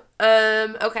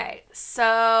 Okay,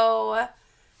 so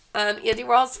Andy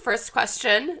Warhol's first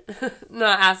question,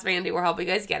 not asked by Andy Warhol, but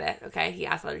you guys get it, okay? He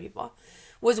asked other people,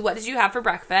 was what did you have for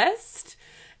breakfast?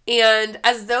 And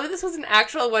as though this was an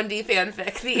actual 1D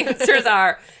fanfic, the answers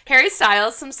are Harry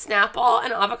Styles, some Snapple,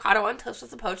 and avocado on toast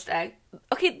with a poached egg.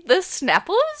 Okay, the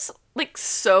Snapple is like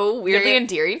so weirdly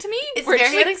endearing to me. It's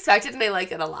very unexpected, and I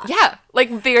like it a lot. Yeah, like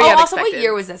very unexpected. Also, what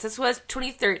year was this? This was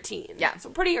 2013. Yeah.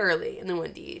 So pretty early in the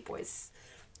 1D boys.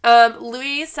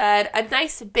 Louis said, a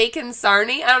nice bacon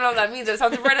sarnie. I don't know what that means. It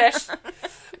sounds British.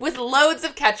 With loads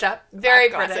of ketchup. Very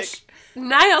British.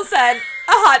 Niall said, a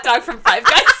hot dog from Five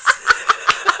Guys.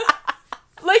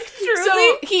 Like, truly.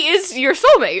 So he is your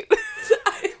soulmate.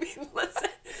 I mean, listen.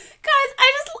 Guys,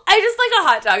 I just like a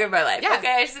hot dog in my life,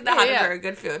 okay? I just think the hot dogs are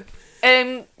good food.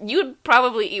 And you'd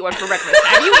probably eat one for breakfast.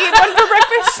 Have you eaten one for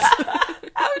breakfast?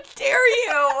 How dare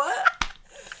you?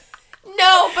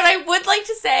 No, but I would like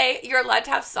to say you're allowed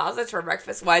to have sausage for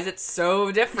breakfast. Why is it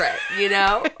so different,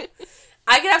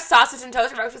 I could have sausage and toast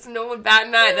for breakfast and no one would bat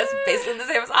an eye. That's basically the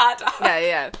same as a hot dog.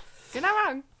 Yeah. You're not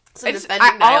wrong. So I just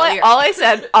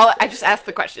asked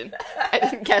the question. I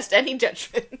didn't cast any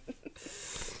judgment.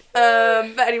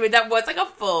 But anyway, that was like a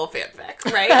full fanfic,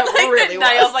 right? That like really was.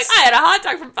 Niall's like, I had a hot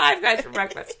dog from Five Guys for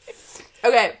breakfast.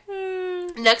 Okay.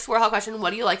 Next Warhol question,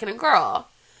 what do you like in a girl?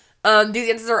 These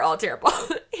answers are all terrible.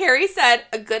 Harry said,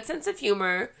 a good sense of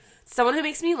humor, someone who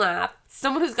makes me laugh,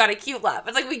 someone who's got a cute laugh.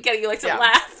 It's like we get you like to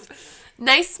laugh.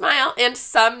 Nice smile and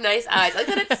some nice eyes. I like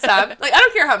that it's some. Like, I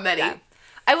don't care how many. Yeah.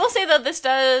 I will say, though, this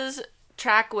does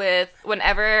track with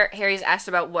whenever Harry's asked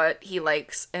about what he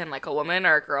likes in, like, a woman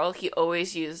or a girl, he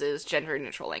always uses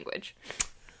gender-neutral language.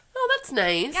 Oh, that's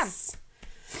nice.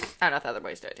 Yeah. I don't know if the other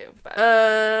boys do it, too, but...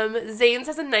 Zayn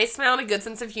says a nice smile and a good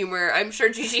sense of humor. I'm sure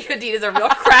Gigi Hadid is a real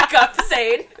crack-up,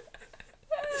 Zayn.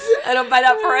 I don't buy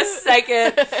that for a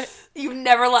second. You've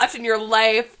never laughed in your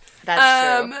life.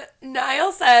 That's true.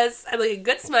 Niall says, I like a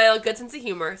good smile, good sense of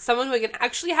humor, someone who I can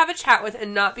actually have a chat with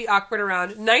and not be awkward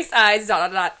around. Nice eyes, ...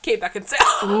 Kate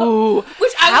Beckinsale. Ooh.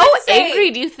 Which I How would say, angry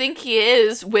do you think he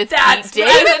is with that's Pete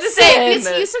what I Davidson? would say, because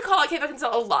he used to call Kate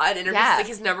Beckinsale a lot in interviews, Yeah. like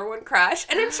his number one crush.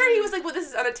 And I'm sure he was like, well, this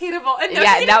is unattainable. And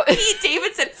now Pete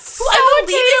Davidson, who I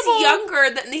believe is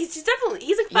younger than,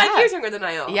 he's like 5 years younger than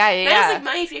Niall. Niall's like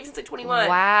my age, Davidson's like 21.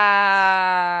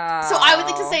 Wow. So I would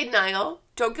like to say, Niall,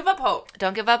 don't give up hope.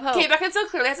 Don't give up hope. Kate Beckinsale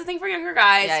clearly has a thing for younger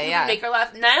guys. Yeah. Make her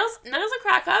laugh. Niall's a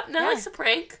crack up. Niall likes a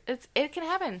prank. It can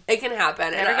happen. It can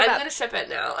happen. And I'm going to ship it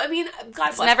now. I mean, God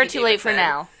It's bless never Pete too late for Davidson.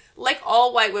 now. Like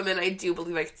all white women, I do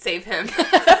believe I could save him.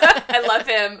 I love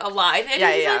him a lot. I think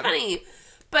he's really funny.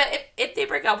 But if they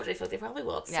break up, which I feel like they probably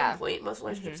will at some point, most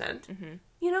relationships end,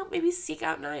 you know, maybe seek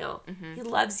out Niall. He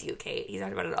loves you, Kate. He's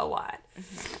talked about it a lot.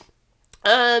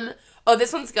 Oh,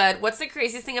 this one's good. What's the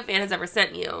craziest thing a fan has ever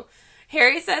sent you?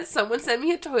 Harry says, someone sent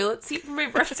me a toilet seat for my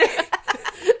birthday.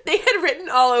 They had written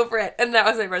all over it, and that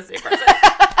was my birthday present.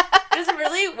 It's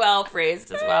really well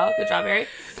phrased as well. Good job, Harry.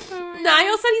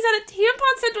 Niall said he's had a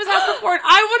tampon sent to his house before, and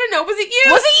I want to know, was it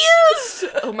used? Was it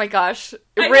used? Oh my gosh.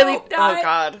 Really? Oh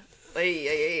god.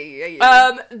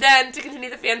 Then to continue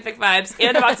the fanfic vibes,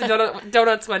 and a box of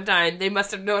donuts one time. They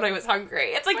must have known I was hungry.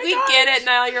 It's like, we get it,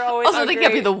 Niall, you're always hungry. They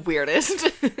can't be the weirdest.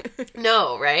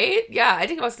 No, right? Yeah, I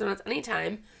take a box of donuts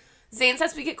anytime. Zane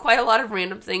says we get quite a lot of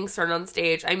random things thrown on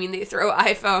stage. I mean, they throw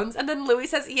iPhones, and then Louis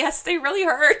says, yes, they really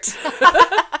hurt.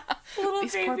 Little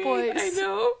These baby. poor boys. I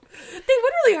know. They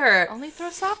would really hurt. Only throw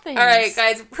soft things. All right,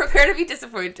 guys, prepare to be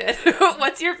disappointed.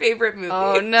 What's your favorite movie?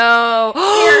 Oh, no.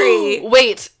 Harry.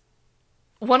 Wait.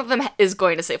 One of them is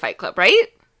going to say Fight Club, right?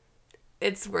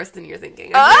 It's worse than you're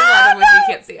thinking. I'm no! You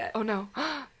can't see it. Oh, no.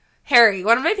 Harry,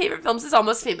 one of my favorite films is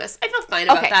Almost Famous. I feel fine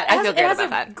about that. I feel good about that.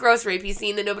 It has a gross rapey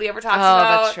scene that nobody ever talks Oh,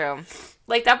 about. that's true.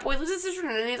 Like, that boy loses his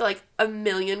virginity to, like, a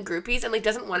million groupies and, like,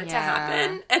 doesn't want it to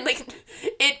happen. And, like,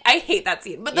 I hate that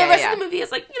scene. But the rest of the movie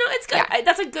is, like, you know, it's good. Yeah.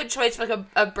 That's a good choice for, like,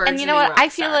 a burgeoning And you know what? I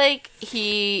feel star. like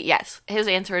his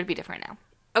answer would be different now.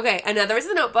 Okay, another is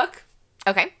The Notebook.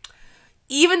 Okay.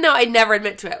 Even though I never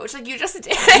admit to it, which, like, you just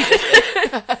did.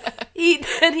 He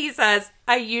says,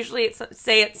 I usually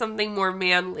say it's something more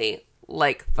manly,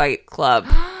 like Fight Club.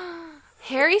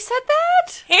 Harry said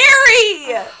that?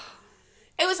 Harry!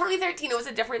 It was 2013. It was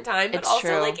a different time. But It's also,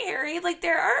 true. like, Harry, like,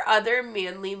 there are other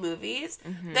manly movies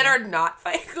that are not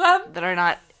Fight Club. That are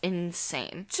not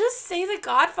insane. Just say The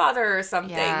Godfather or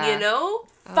something, Yeah. you know?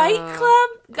 Fight Club?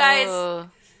 Guys,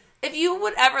 if you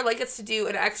would ever like us to do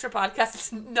an extra podcast,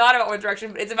 it's not about One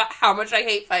Direction, but it's about how much I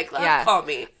hate Fight Club, call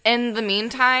me. In the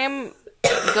meantime,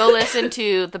 go listen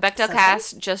to the Bechdel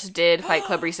cast just did Fight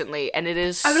Club recently, and it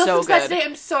is so good. Today.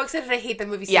 I'm so excited. I hate the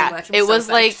movie so much. It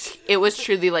was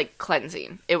truly like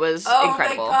cleansing. It was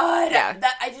incredible. Oh my god!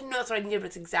 Yeah. I didn't know that's what I needed, but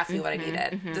it's exactly what I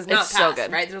needed. Does not It's pass, so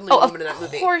good. right? There's only one woman in that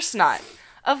movie. Of course not.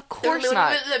 Of course There's only not.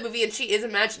 one woman in that movie, and she is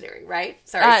imaginary, right?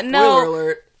 Sorry, no.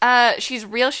 spoiler alert. She's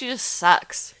real. She just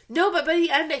sucks. No, but by the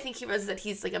end, I think he was that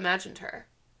he's like imagined her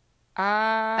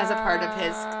as a part of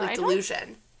his like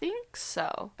delusion. I think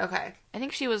so. Okay. I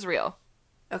think she was real.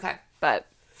 Okay. But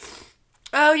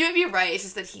oh, you might be right. It's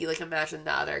just that he like imagined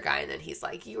the other guy, and then he's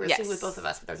like, "You were sleeping with both of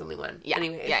us, but there's only one." Yeah.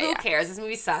 Anyway, Yeah, who cares? This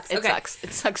movie sucks. It okay. sucks.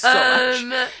 It sucks so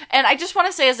much. And I just want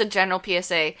to say, as a general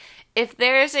PSA, if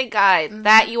there is a guy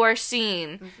that you are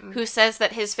seeing who says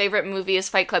that his favorite movie is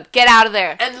Fight Club, get out of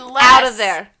there. Out of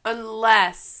there.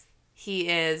 Unless he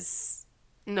is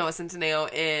Noah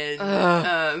Centineo in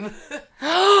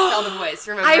Sheldon Boys.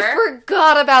 Remember? I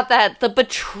forgot about that. The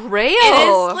betrayal.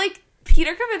 It is like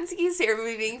Peter Kavinsky's favorite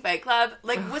movie being Fight Club.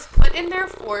 Like was put in there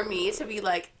for me to be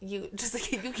like you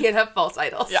can't have false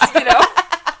idols. Yeah. You know.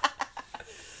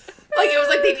 Like it was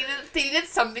like they needed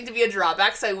something to be a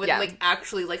drawback, so I wouldn't like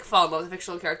actually like fall in love with a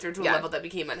fictional character to a level that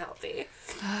became unhealthy.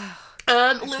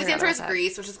 Louis' answer is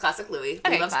Grease, which is classic Louis.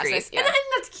 He loves classic, Grease, yeah. and I think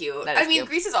that's cute. That is cute.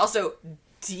 Grease is also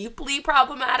deeply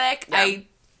problematic. Yeah. I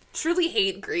truly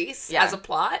hate Grease as a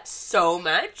plot so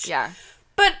much. Yeah.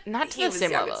 But not to the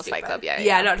same level as Fight Club,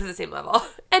 yeah, not to the same level.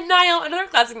 And Niall, another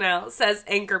classic Niall, says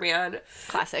Anchorman.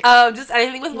 Classic. Just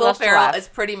anything with Will Ferrell is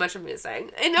pretty much amusing.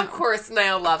 And of course,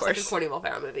 Niall loves like a corny Will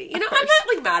Ferrell movie. You know, I'm not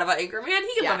like mad about Anchorman.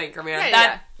 He can love Anchorman.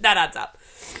 That adds up.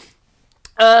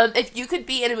 If you could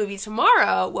be in a movie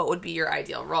tomorrow, what would be your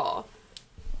ideal role?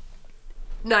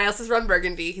 Niall says Ron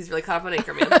Burgundy. He's really caught up on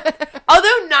Anchorman.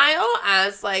 Although Niall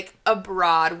as like a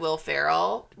broad Will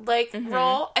Ferrell like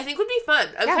role, I think would be fun.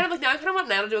 I'm kind of like now I kind of want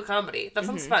Niall to do a comedy. That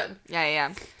sounds fun.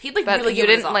 Yeah. He'd like but really you give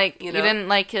didn't his all, like you know? You didn't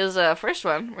like his first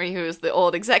one where he was the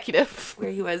old executive.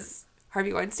 Where he was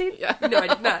Harvey Weinstein? Yeah. No, I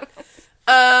did not.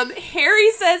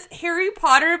 Harry says Harry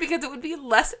Potter because it would be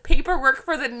less paperwork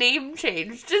for the name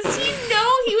change. Does he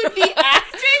know he would be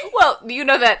acting? Well, you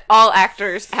know that all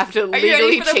actors have to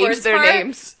legally change their part?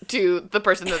 names to the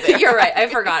person that they are. You're right. I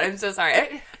forgot. I'm so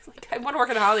sorry. I want to work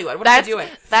in Hollywood. What are you doing?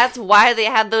 That's why they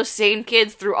had those same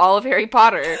kids through all of Harry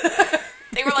Potter.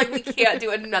 They were like, we can't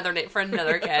do another name for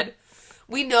another kid.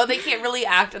 We know they can't really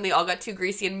act, and they all got too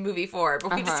greasy in movie 4,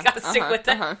 but we just gotta stick with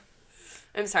it.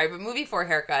 I'm sorry, but movie 4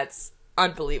 haircuts,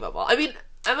 unbelievable. I mean,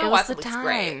 Emma Watson looks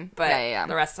great, but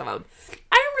the rest of them.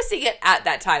 I remember seeing it at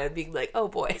that time and being like, oh,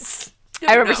 boys.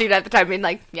 I remember seeing it at the time being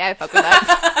like, yeah, I fuck with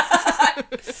that.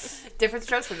 Different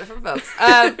strokes for different folks.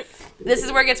 This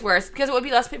is where it gets worse, because it would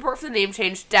be less paperwork for the name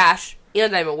change,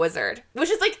 and I'm a wizard. Which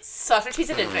is, like, such a She's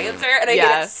a Ninja answer, and I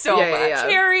get it so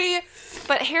much. Harry.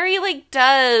 But Harry, like,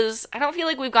 does... I don't feel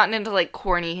like we've gotten into, like,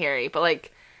 corny Harry, but,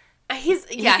 like...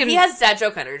 He has dad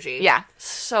joke energy. Yeah,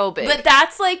 so big. But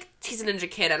that's, like, She's a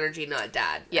Ninja Kid energy, not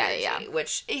dad energy,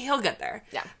 which he'll get there.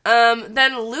 Yeah.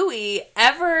 Then Louis,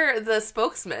 ever the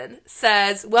spokesman,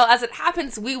 says, well, as it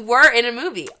happens, we were in a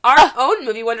movie. Our own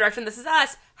movie, One Direction, This Is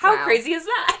Us. How crazy is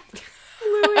that?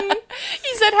 Louis.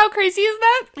 He said, how crazy is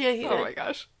that? Yeah, he did. Oh my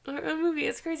gosh. A movie,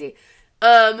 it's crazy.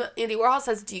 Andy Warhol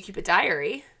says, do you keep a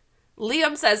diary?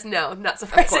 Liam says, no, not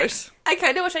surprising. Of course. I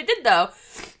kind of wish I did, though.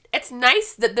 It's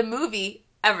nice that the movie,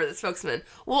 ever the spokesman,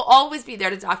 will always be there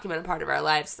to document a part of our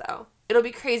lives, though. It'll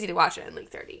be crazy to watch it in, like,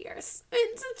 30 years.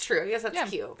 It's true. I guess that's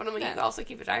cute. But I'm like, you can also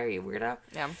keep a diary, you weirdo.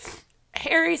 Yeah.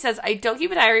 Harry says, I don't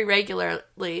keep a diary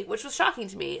regularly, which was shocking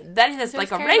to me. Then he says,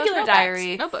 like, a regular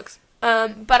diary. Notebooks.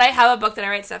 But I have a book that I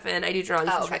write stuff in. I do drawings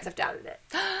and write stuff down in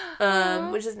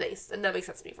it. Which is nice. And that makes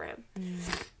sense to me for him.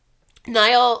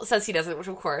 Niall says he doesn't, which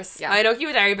of course. Yeah. I don't keep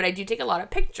a diary, but I do take a lot of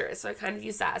pictures, so I kind of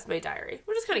use that as my diary,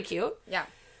 which is kind of cute. Yeah.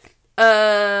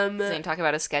 Does he talk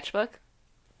about a sketchbook?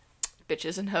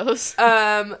 Bitches and hoes.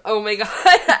 Oh my god.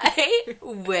 I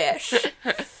wish.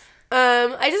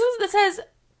 I just was that says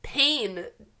Payne,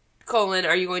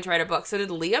 are you going to write a book? So did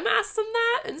Liam ask them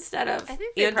that instead of Andy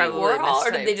Warhol,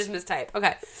 or did they just mistype?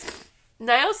 Okay.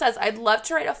 Niall says, I'd love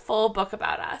to write a full book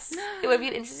about us. It would be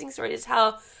an interesting story to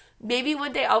tell. Maybe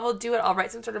one day I will do it. I'll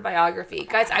write some sort of biography.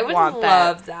 Guys, I would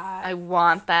love that. I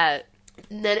want that.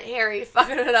 And then Harry,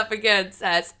 fucking it up again,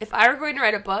 says, if I were going to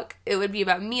write a book, it would be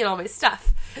about me and all my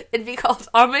stuff. It'd be called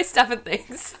All My Stuff and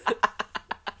Things.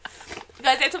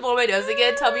 Guys, I have to blow my nose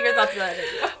again. Tell me your thoughts about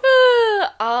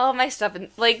it. All my stuff and,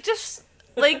 like, just...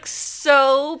 Like,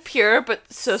 so pure,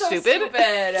 but so stupid.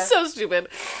 So stupid.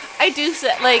 I do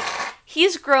say, like,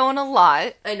 he's grown a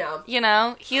lot. I know. You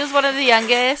know? He was one of the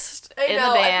youngest in the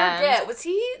band. I forget. Was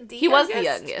he the youngest? He was the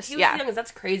youngest, He was the youngest.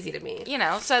 That's crazy to me. You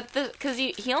know, so, because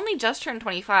he only just turned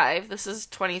 25. This is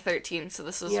 2013, so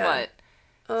this is what?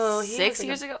 Oh, 6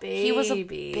 years ago? He was a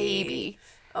baby.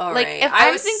 All like, right. if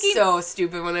I was thinking, so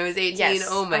stupid when I was 18. Yes.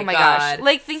 Oh my gosh.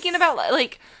 Like, thinking about,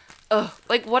 like... Oh,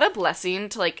 like, what a blessing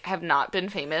to, like, have not been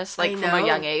famous, like, from a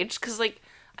young age. Because, like,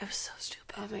 I was so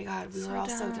stupid. Oh, my God. We were all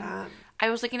so dumb. I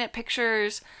was looking at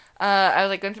pictures. I was,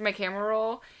 like, going through my camera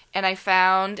roll. And I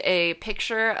found a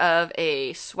picture of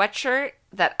a sweatshirt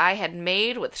that I had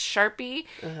made with Sharpie.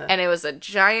 And it was a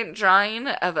giant drawing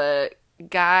of a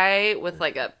guy with,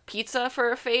 like, a pizza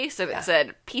for a face. And it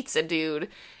said, Pizza Dude.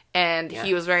 And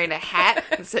he was wearing a hat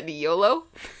and said YOLO.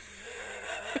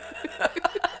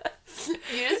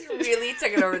 You just really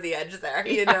took it over the edge there,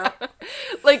 you know?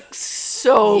 Like,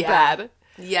 so bad.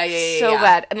 Yeah. So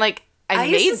bad. And, like, I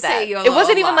made used to that. Say YOLO it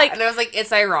wasn't even, like... And I was like,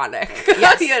 it's ironic.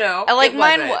 Yes. You know? Like,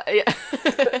 mine was...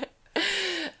 Yeah.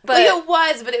 But it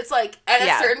was, but it's, like, at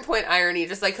a certain point, irony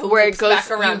just, like, where it goes back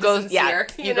around to sincere,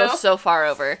 you go so far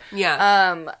over.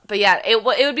 Yeah. But, yeah, it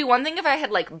would be one thing if I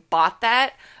had, like, bought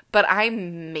that... But I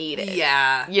made it.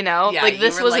 Yeah. You know? Yeah, like,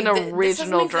 this was an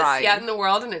original this drawing. Yet in the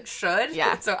world, and it should.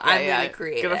 Yeah. So I'm going to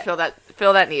create Gonna it.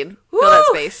 fill that need. Woo! Fill that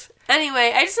space.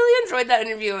 Anyway, I just really enjoyed that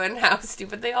interview and how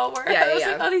stupid they all were. I was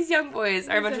like, oh, these young boys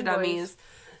are a bunch of dummies.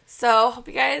 So, hope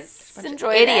you guys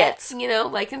enjoyed idiots. it. You know,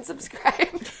 like and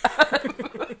subscribe.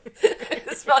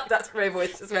 That's where my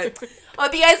voice just went.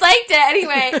 Hope you guys liked it.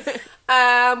 Anyway,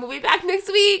 we'll be back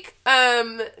next week.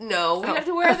 No, we have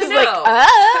to wear the now.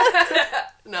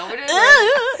 No, we're doing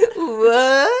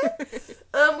what?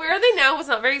 Where Are They Now was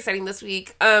not very exciting this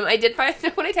week. I did find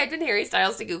when I typed in Harry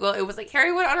Styles to Google, it was like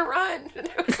Harry went on a run. And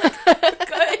I was like,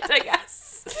 good, I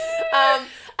guess.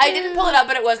 I didn't pull it up,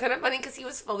 but it was kind of funny because he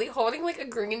was fully holding like a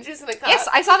green juice in a cup. Yes,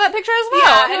 I saw that picture as well.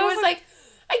 Yeah, and it was like,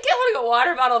 I get holding a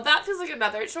water bottle. That feels like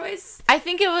another choice. I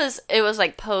think it was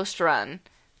like post run.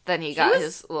 Then he got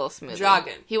his little smoothie.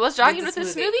 Jogging. He was jogging with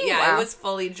his smoothie? Yeah, wow. It was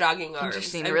fully jogging arms.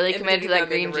 Interesting. Really committed to that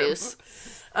green juice.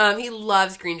 He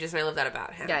loves green juice, and I love that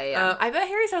about him. Yeah. I bet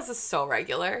Harry Styles is so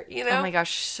regular, you know? Oh my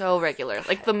gosh, so regular.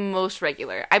 Like, the most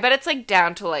regular. I bet it's, like,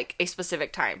 down to, like, a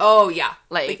specific time. Oh, yeah.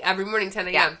 Like every morning, 10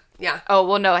 a.m. Yeah. Oh,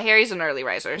 well, no, Harry's an early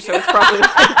riser, so it's probably,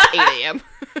 like, 8 a.m.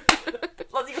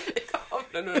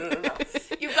 No.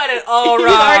 You've got it all wrong.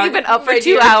 He's already been up for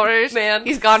 2 hours. Man.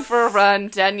 He's gone for a run,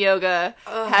 done yoga,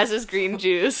 has his green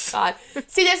juice. God.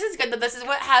 See, this is good. That this is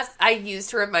what I use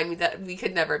to remind me that we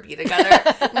could never be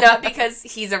together. Not because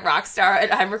he's a rock star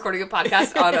and I'm recording a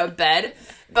podcast on a bed,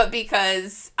 but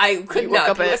because I could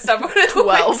not be with someone at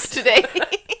 12 today.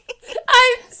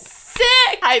 I'm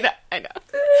sick. I know.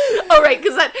 Oh, right,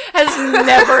 because that has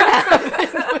never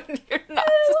happened when you're not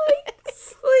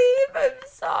sleep. I'm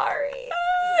sorry.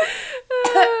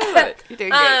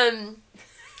 Doing great.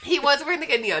 He was wearing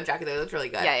like a neon jacket though. It looked really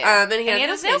good. Yeah. And he had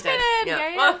his nails painted.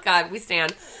 Yeah. Oh God, we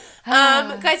stand.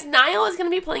 Guys, Niall is going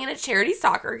to be playing in a charity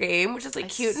soccer game, which is like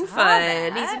cute and fun.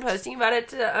 That. He's been posting about it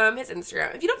to his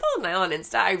Instagram. If you don't follow Niall on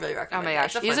Insta, I really recommend it. Oh my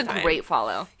gosh, he's a great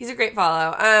follow. He's a great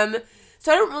follow.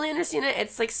 So I don't really understand it.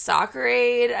 It's like Soccer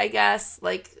Aid, I guess,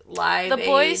 like Live The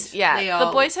boys, Aid. the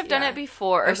boys have done it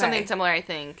before, or Okay. something similar, I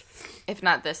think. If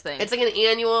not this thing. It's like an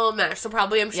annual match, so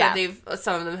probably I'm sure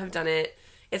some of them have done it.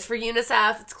 It's for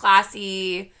UNICEF. It's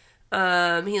classy. He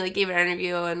like gave an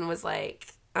interview and was like,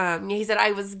 he said,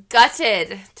 I was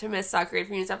gutted to miss Soccer Aid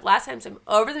for UNICEF last time, so I'm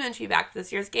over the moon to be back for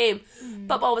this year's game.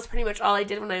 Football was pretty much all I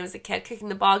did when I was a kid, kicking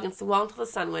the ball against the wall until the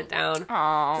sun went down.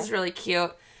 Aww. Which is really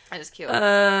cute. That is cute.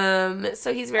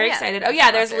 So he's very excited. Oh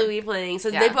yeah, there's Awesome. Louis playing.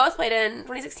 So they both played in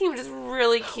 2016, which is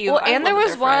really cute. Well, and there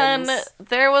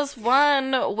was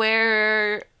one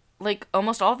where like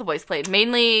almost all of the boys played.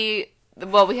 Mainly,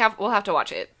 well, we'll have to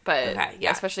watch it, but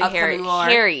especially Upcoming lore.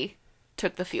 Harry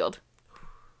took the field.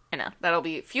 I know that'll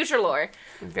be future lore.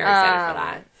 I'm very excited for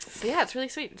that. But yeah, it's really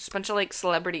sweet. Just a bunch of like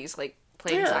celebrities like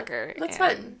playing soccer. That's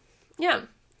fun. Yeah.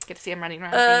 Get to see him running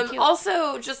around. Being cute.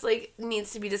 Also, just like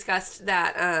needs to be discussed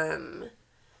that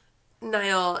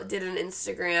Niall did an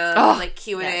Instagram like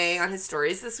Q&A on his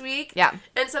stories this week. Yeah.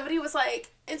 And somebody was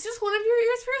like, it's just one of your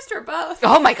ears pierced or both.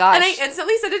 Oh my gosh. And I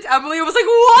instantly sent it to Emily and was like,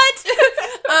 what?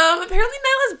 Apparently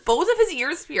Niall has both of his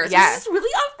ears pierced. Yeah. It's just really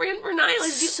off-brand for Niall.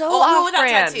 He's So the only one without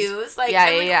off-brand. tattoos. Like, Yeah,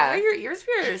 I'm like, yeah. why are your ears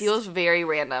pierced? It feels very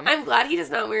random. I'm glad he does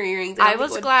not wear earrings. I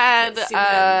was glad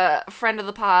a friend of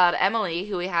the pod, Emily,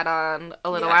 who we had on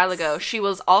a little while ago, she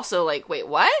was also like, wait,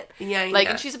 what? Yeah, like,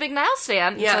 and she's a big Niall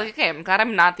stan. Yeah. So like, okay, I'm glad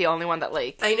I'm not the only one that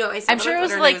like. I know. I'm sure it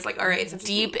was like, all right,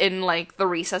 deep in like the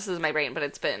recesses of my brain, but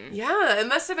it's been. Yeah, it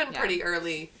must have been pretty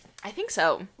early. I think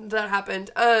so. That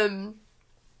happened.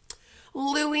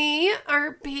 Louis,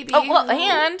 our baby. Oh well,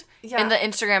 and in the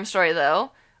Instagram story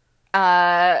though,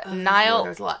 Niall.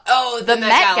 There's a lot. Oh, the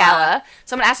Met Gala.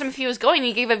 Someone asked him if he was going.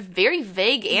 He gave a very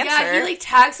vague answer. Yeah, he like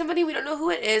tagged somebody. We don't know who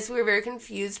it is. We were very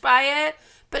confused by it.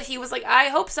 But he was like, I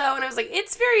hope so. And I was like,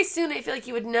 it's very soon. I feel like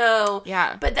you would know.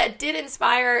 Yeah. But that did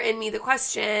inspire in me the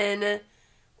question,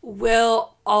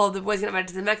 will all of the boys get invited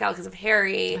to the Met Gala because of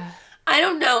Harry? I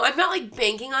don't know. I'm not like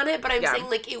banking on it, but I'm saying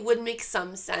like it would make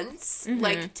some sense.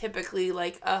 Like typically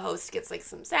like a host gets like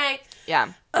some say.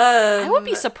 Yeah. I would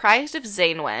be surprised if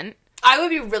Zayn went. I would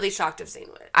be really shocked if Zayn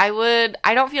went.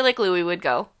 I don't feel like Louis would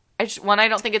go. I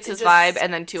don't think it's his vibe,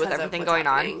 and then two, with everything going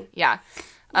on. Yeah.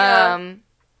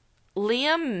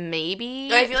 Liam,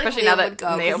 maybe. I feel like especially Liam now that would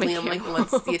go because Liam like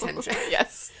wants the attention.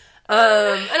 Yes. And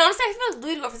honestly, I feel like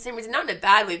Louis would go for the same reason, not in a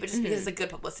bad way, but just because it's a good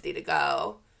publicity to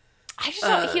go. I just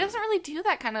don't. He doesn't really do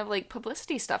that kind of like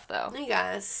publicity stuff, though. I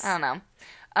guess. I don't know.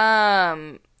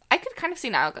 I could kind of see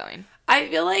Niall going. I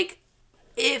feel like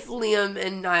if Liam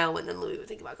and Niall went, then Louis would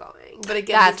think about going. But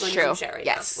again, that's he's true. Some shit right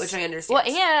now, which I understand. Well,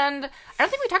 and I don't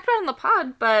think we talked about it on the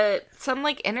pod, but some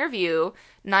like interview,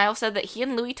 Niall said that he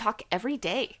and Louis talk every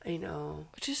day. I know,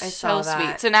 which is so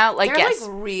sweet. So now, they're like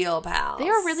real pals. They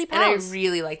are really pals, and I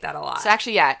really like that a lot. So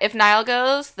actually, yeah, if Niall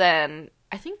goes, then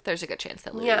I think there's a good chance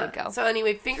that Louis would go. So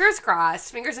anyway, fingers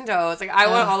crossed, fingers and toes. Like I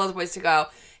want all those boys to go.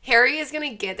 Harry is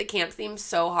gonna get the camp theme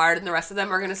so hard, and the rest of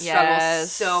them are gonna struggle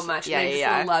so much. And I'm just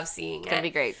gonna love seeing it. It's gonna be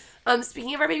great.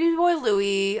 Speaking of our baby boy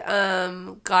Louis,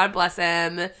 God bless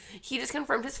him. He just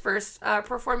confirmed his first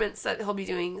performance that he'll be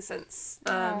doing since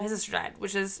his sister died,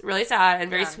 which is really sad and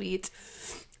very sweet.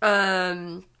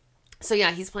 So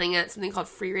yeah, he's playing at something called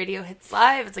Free Radio Hits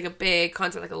Live. It's like a big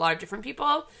concert, like a lot of different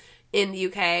people in the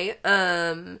UK.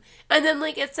 And then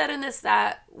like it said in this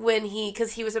that when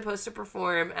because he was supposed to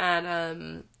perform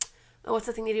at what's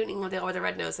the thing they do in England with the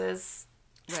red noses?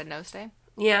 Red Nose Day?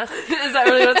 Yeah. Is that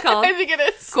really what it's called? I think it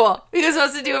is. Cool. He was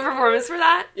supposed to do a performance for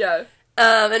that. Yeah.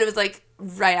 And it was like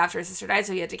right after his sister died,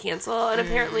 so he had to cancel. And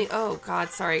apparently, oh God,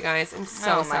 sorry guys. I'm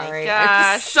so sorry.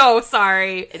 Gosh. I'm so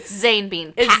sorry. It's Zayn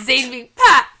being It's Zayn being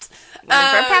packed. For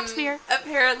a pap smear.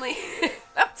 Apparently.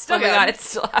 Still oh my God, it's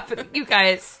still happening. You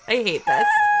guys, I hate this.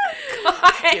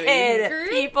 God.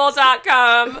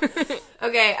 People.com.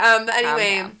 Okay, but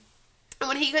anyway.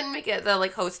 When he couldn't make it, the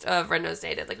like host of Red Nose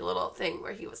Day did like a little thing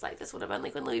where he was like, "This would have been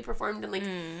like when Louis performed, and like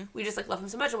we just like love him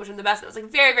so much and wish him the best." And it was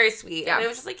like very, very sweet. Yeah. And it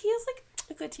was just like he has like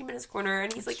a good team in his corner,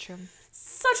 and he's like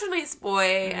such a nice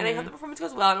boy. And I hope the performance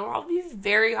goes well, and it will probably be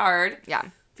very hard. Yeah,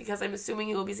 because I'm assuming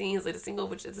he will be singing his latest single,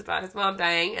 which is about his mom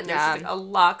dying, and there's just, like a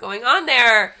lot going on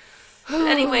there.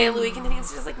 Anyway, Louis continues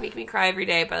to just like make me cry every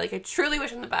day, but like I truly wish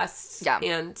him the best. Yeah,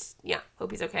 and hope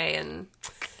he's okay. And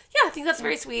I think that's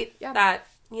very sweet. Yeah. That.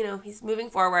 You know, he's moving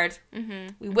forward.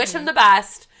 We wish him the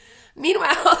best.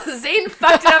 Meanwhile, Zayn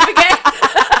fucked it up again.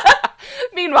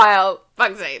 Meanwhile,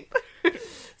 fuck Zayn.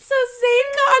 So Zayn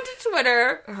got onto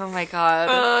Twitter. Oh my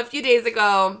god. A few days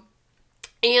ago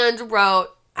and wrote,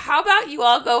 "How about you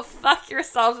all go fuck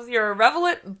yourselves with your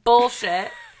irrelevant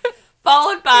bullshit?"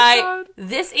 Followed by,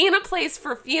 "This ain't a place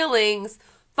for feelings."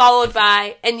 Followed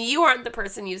by, "And you aren't the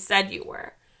person you said you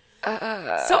were."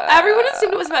 So everyone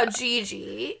assumed it was about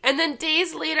Gigi. And then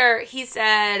days later, he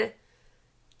said,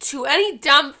 "To any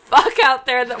dumb fuck out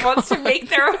there that wants to make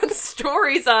their own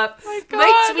stories up,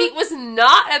 my tweet was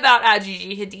not about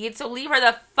Gigi Hadid, so leave her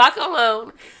the fuck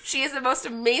alone. She is the most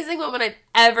amazing woman I've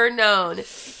ever known."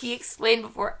 He explained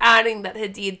before adding that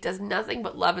Hadid does nothing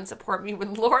but love and support me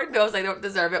when Lord knows I don't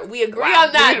deserve it. We agree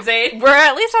on that, Zayn. We're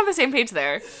at least on the same page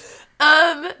there.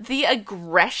 The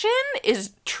aggression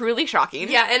is truly shocking.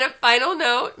 Yeah, and a final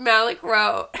note, Malik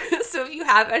wrote, "So if you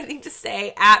have anything to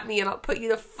say, at me and I'll put you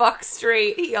the fuck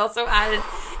straight." He also added,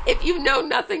 "If you know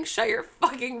nothing, shut your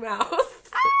fucking mouth."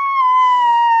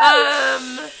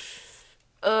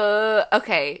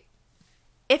 Okay.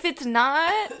 If it's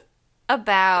not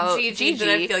about Gigi, then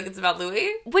I feel like it's about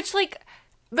Louis. Which, like...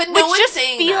 But no one's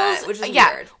saying that, which is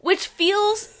weird. Which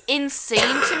feels insane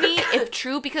to me, if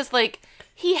true, because, like...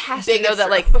 He has to know Biggest that,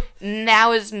 like,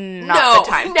 now is not the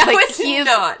time. Now like, it's he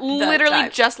not literally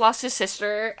just lost his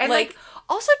sister. And, like,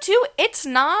 also, too, it's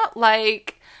not,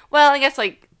 like... Well, I guess,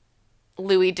 like,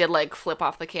 Louis did, like, flip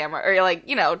off the camera. Or, like,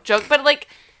 you know, joke. But, like,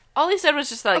 all he said was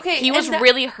just, like, he was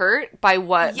really hurt by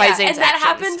what... by Zayn's and that actions.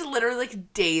 happened literally,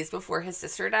 like, days before his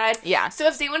sister died. Yeah. So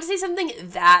if Zayn wanted to say something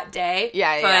that day,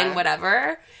 fine,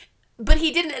 whatever. But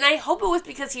he didn't, and I hope it was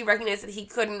because he recognized that he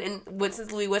couldn't, and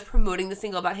since Louis was promoting the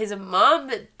single about his mom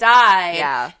that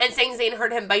died, and saying Zayn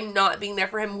hurt him by not being there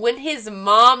for him when his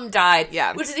mom died,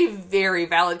 which is a very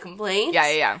valid complaint.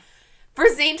 For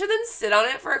Zayn to then sit on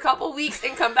it for a couple weeks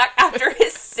and come back after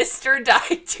his sister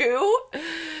died too,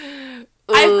 I'm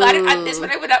glad at this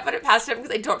point I would not put it past him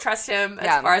because I don't trust him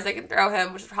as far as I can throw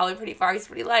him, which is probably pretty far. He's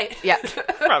pretty light. Yeah,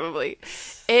 probably.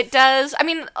 It does, I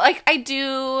mean, like, I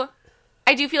do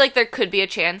feel like there could be a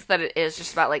chance that it is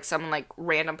just about, like, some, like,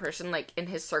 random person, like, in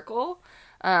his circle.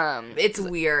 It's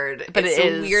weird. But it's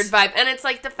a weird vibe. And it's,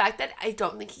 like, the fact that I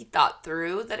don't think he thought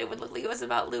through that it would look like it was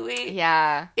about Louis.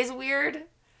 Yeah. Is weird.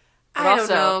 But I don't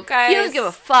know, guys. He doesn't give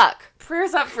a fuck.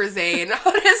 Prayers up for Zayn.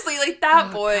 Honestly, like,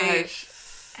 that boy. Gosh.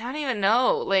 I don't even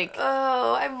know. Like...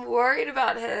 Oh, I'm worried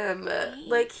about him.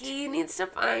 Like, he needs to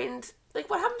find... Like,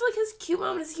 what happened to, like, his cute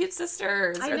mom and his cute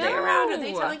sisters? Are they around? Are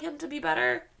they telling him to be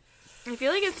better? I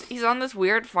feel like he's on this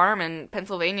weird farm in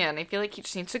Pennsylvania, and I feel like he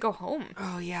just needs to go home.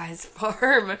 Oh, yeah, his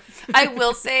farm. I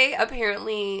will say,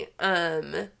 apparently,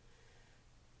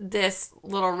 this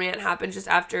little rant happened just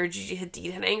after Gigi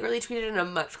Hadid had angrily tweeted in a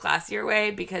much classier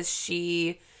way because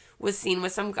she was seen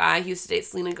with some guy who used to date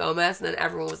Selena Gomez, and then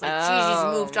everyone was like,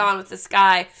 Gigi's moved on with this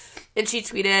guy. And she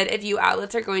tweeted, "If you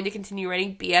outlets are going to continue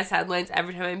writing BS headlines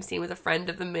every time I'm seen with a friend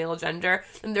of the male gender,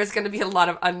 then there's going to be a lot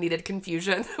of unneeded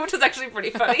confusion," which is actually pretty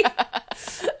funny.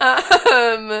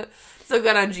 So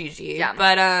good on Gigi. Yeah.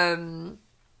 But, I'm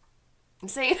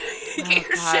saying, get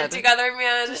your shit together,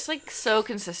 man. Just, like, so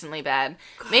consistently bad.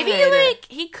 God. Maybe, like,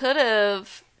 he could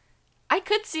have... I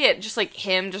could see it just, like,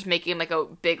 him just making, like, a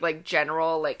big, like,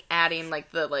 general, like, adding,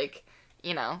 like, the, like,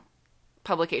 you know...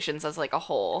 publications as, like, a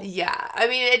whole. Yeah. I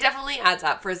mean, it definitely adds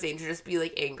up for Zayn to just be,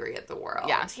 like, angry at the world.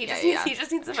 Yeah. He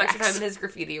just needs some extra time in his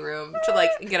graffiti room to,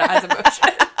 like, get out his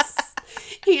emotions.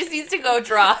 He just needs to go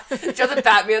draw the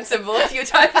Batman symbol a few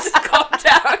times and calm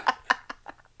down.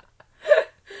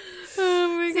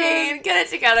 Oh my Zayn, God. get it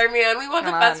together, man. We want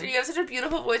the best for you. You have such a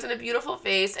beautiful voice and a beautiful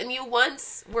face, and you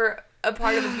once were a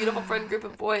part of a beautiful friend group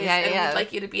of boys, and we'd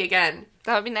like you to be again.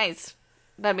 That would be nice.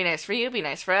 That'd be nice for you. It'd be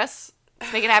nice for us.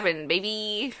 Let's make it happen,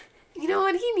 baby. You know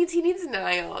what he needs? He needs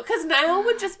Niall. Because Niall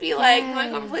would just be like, "You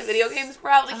want to go play video games,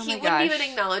 bro?" Like, he wouldn't even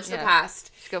acknowledge the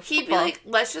past. He'd be like,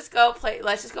 let's just go play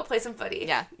some footy.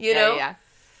 Yeah. You know? Yeah.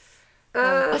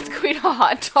 Let's go eat a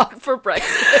hot dog for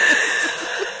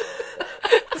breakfast.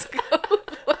 Let's go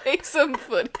play some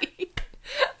footy.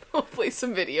 We'll play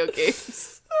some video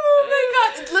games. Oh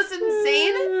my God. Listen,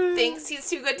 Zayn thinks he's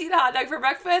too good to eat a hot dog for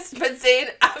breakfast, but Zayn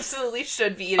absolutely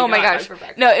should be eating a hot dog for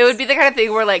breakfast. No, it would be the kind of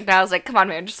thing where, like, Niall's like, "Come on,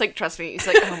 man, just, like, trust me." He's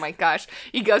like, "Oh my gosh."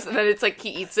 He goes, and then it's like, he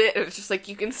eats it, and it's just like,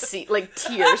 you can see, like,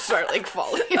 tears start, like,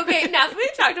 falling. Okay, now that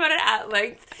we've talked about it at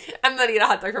length, I'm gonna eat a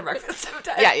hot dog for breakfast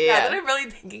sometimes. Yeah. Now that I'm really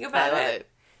thinking about it.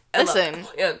 Listen,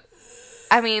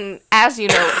 I mean, as you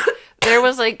know, there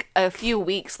was, like, a few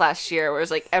weeks last year where it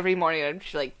was, like, every morning I'd be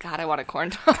like, "God, I want a corn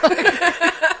dog."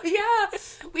 Yeah.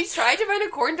 We tried to find a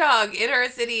corn dog in our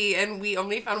city, and we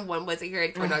only found one place that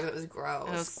carried corn dogs, and it was gross.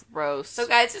 It was gross. So,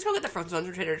 guys, just go get the frozen ones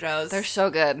from Trader Joe's. They're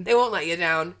so good. They won't let you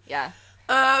down. Yeah.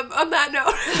 On that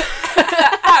note,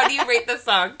 how do you rate this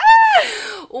song?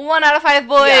 1 out of 5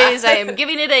 boys. I am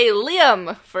giving it a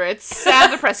Liam for its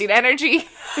sad, depressing energy.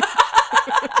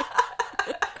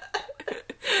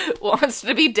 Wants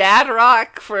to be dad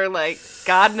rock for, like,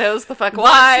 God knows the fuck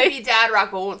why. Wants to be dad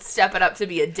rock, but won't step it up to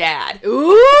be a dad.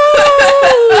 Ooh!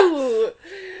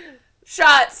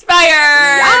 Shots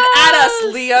fired at us,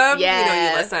 Liam. Yes. You know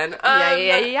you listen.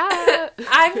 Yeah.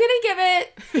 I'm gonna give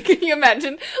it... Can you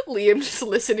imagine Liam just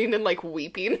listening and, like,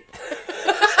 weeping?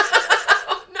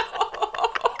 Oh, no.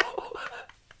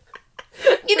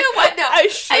 You know what? No, I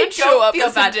should show up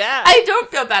as a bad. dad. I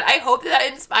don't feel bad. I hope that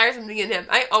inspires something in him.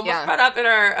 I almost brought up in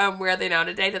our Where Are They Now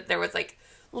today that there was, like,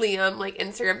 Liam, like,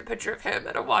 Instagram a picture of him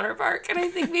at a water park, and I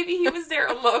think maybe he was there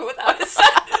alone without his son.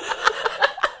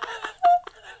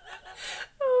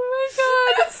 Oh my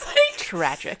god. It's like,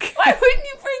 tragic. why wouldn't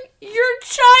you bring your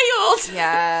child?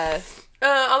 Yes.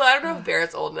 Although I don't know if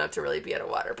Bear's old enough to really be at a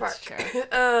water park. Sure.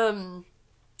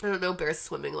 I don't know Bear's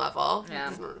swimming level. Yeah. I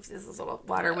don't know if he has those little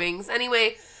water wings.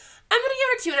 Anyway, I'm gonna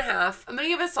give it a 2.5. I'm gonna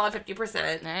give it a solid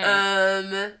 50%.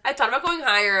 Nice. I thought about going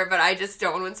higher, but I just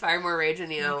don't want to inspire more rage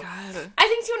in you. Oh God. I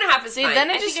think 2.5 is See, fine.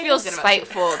 then I it just think I feels feel good about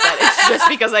spiteful that it's just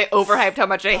because I overhyped how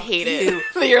much I hate it.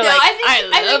 You're No, like,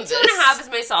 I love think 2.5 is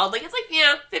my solid. Like, it's like,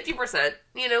 50%,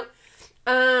 you know?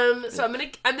 So I'm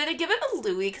gonna give it a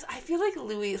Louis, because I feel like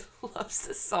Louis loves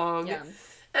this song. Yeah.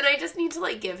 And I just need to,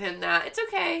 like, give him that. It's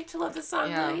okay to love this song,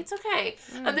 Yeah. Louis. It's okay.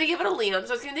 I'm gonna give it a Liam, so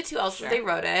I was giving the 2 L's because Sure. they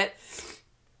wrote it.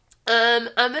 I'm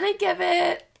gonna give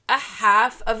it a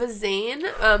half of a Zayn,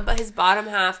 but his bottom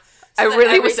half. So I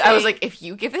really was. I was everything- like, if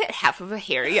you give it half of a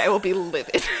Harry, I will be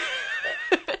livid.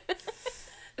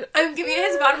 I'm giving it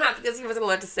his bottom half because he wasn't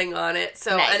allowed to sing on it.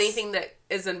 So Nice. anything that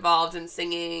is involved in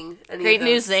singing, Great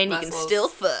news, Zane. You can still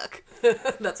fuck.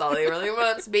 That's all he really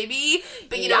wants, baby.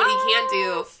 But you know what he can't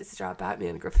do? Is draw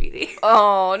Batman graffiti.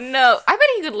 Oh no! I bet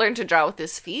he could learn to draw with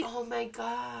his feet. Oh my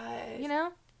god! You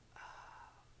know?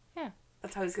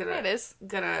 That's how he's There it is.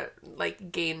 gonna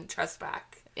like gain trust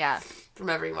back Yeah. from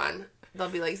everyone. They'll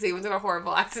be like, Zane was in a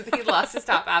horrible accident. He lost his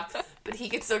top half, but he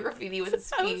can still graffiti with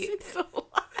his feet.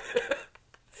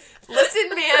 Listen,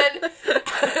 man.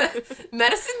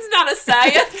 Medicine's not a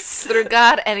science. Through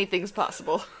God, anything's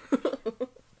possible.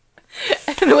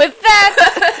 And with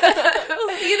that,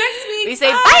 We'll see you next week. we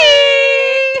say Bye. bye!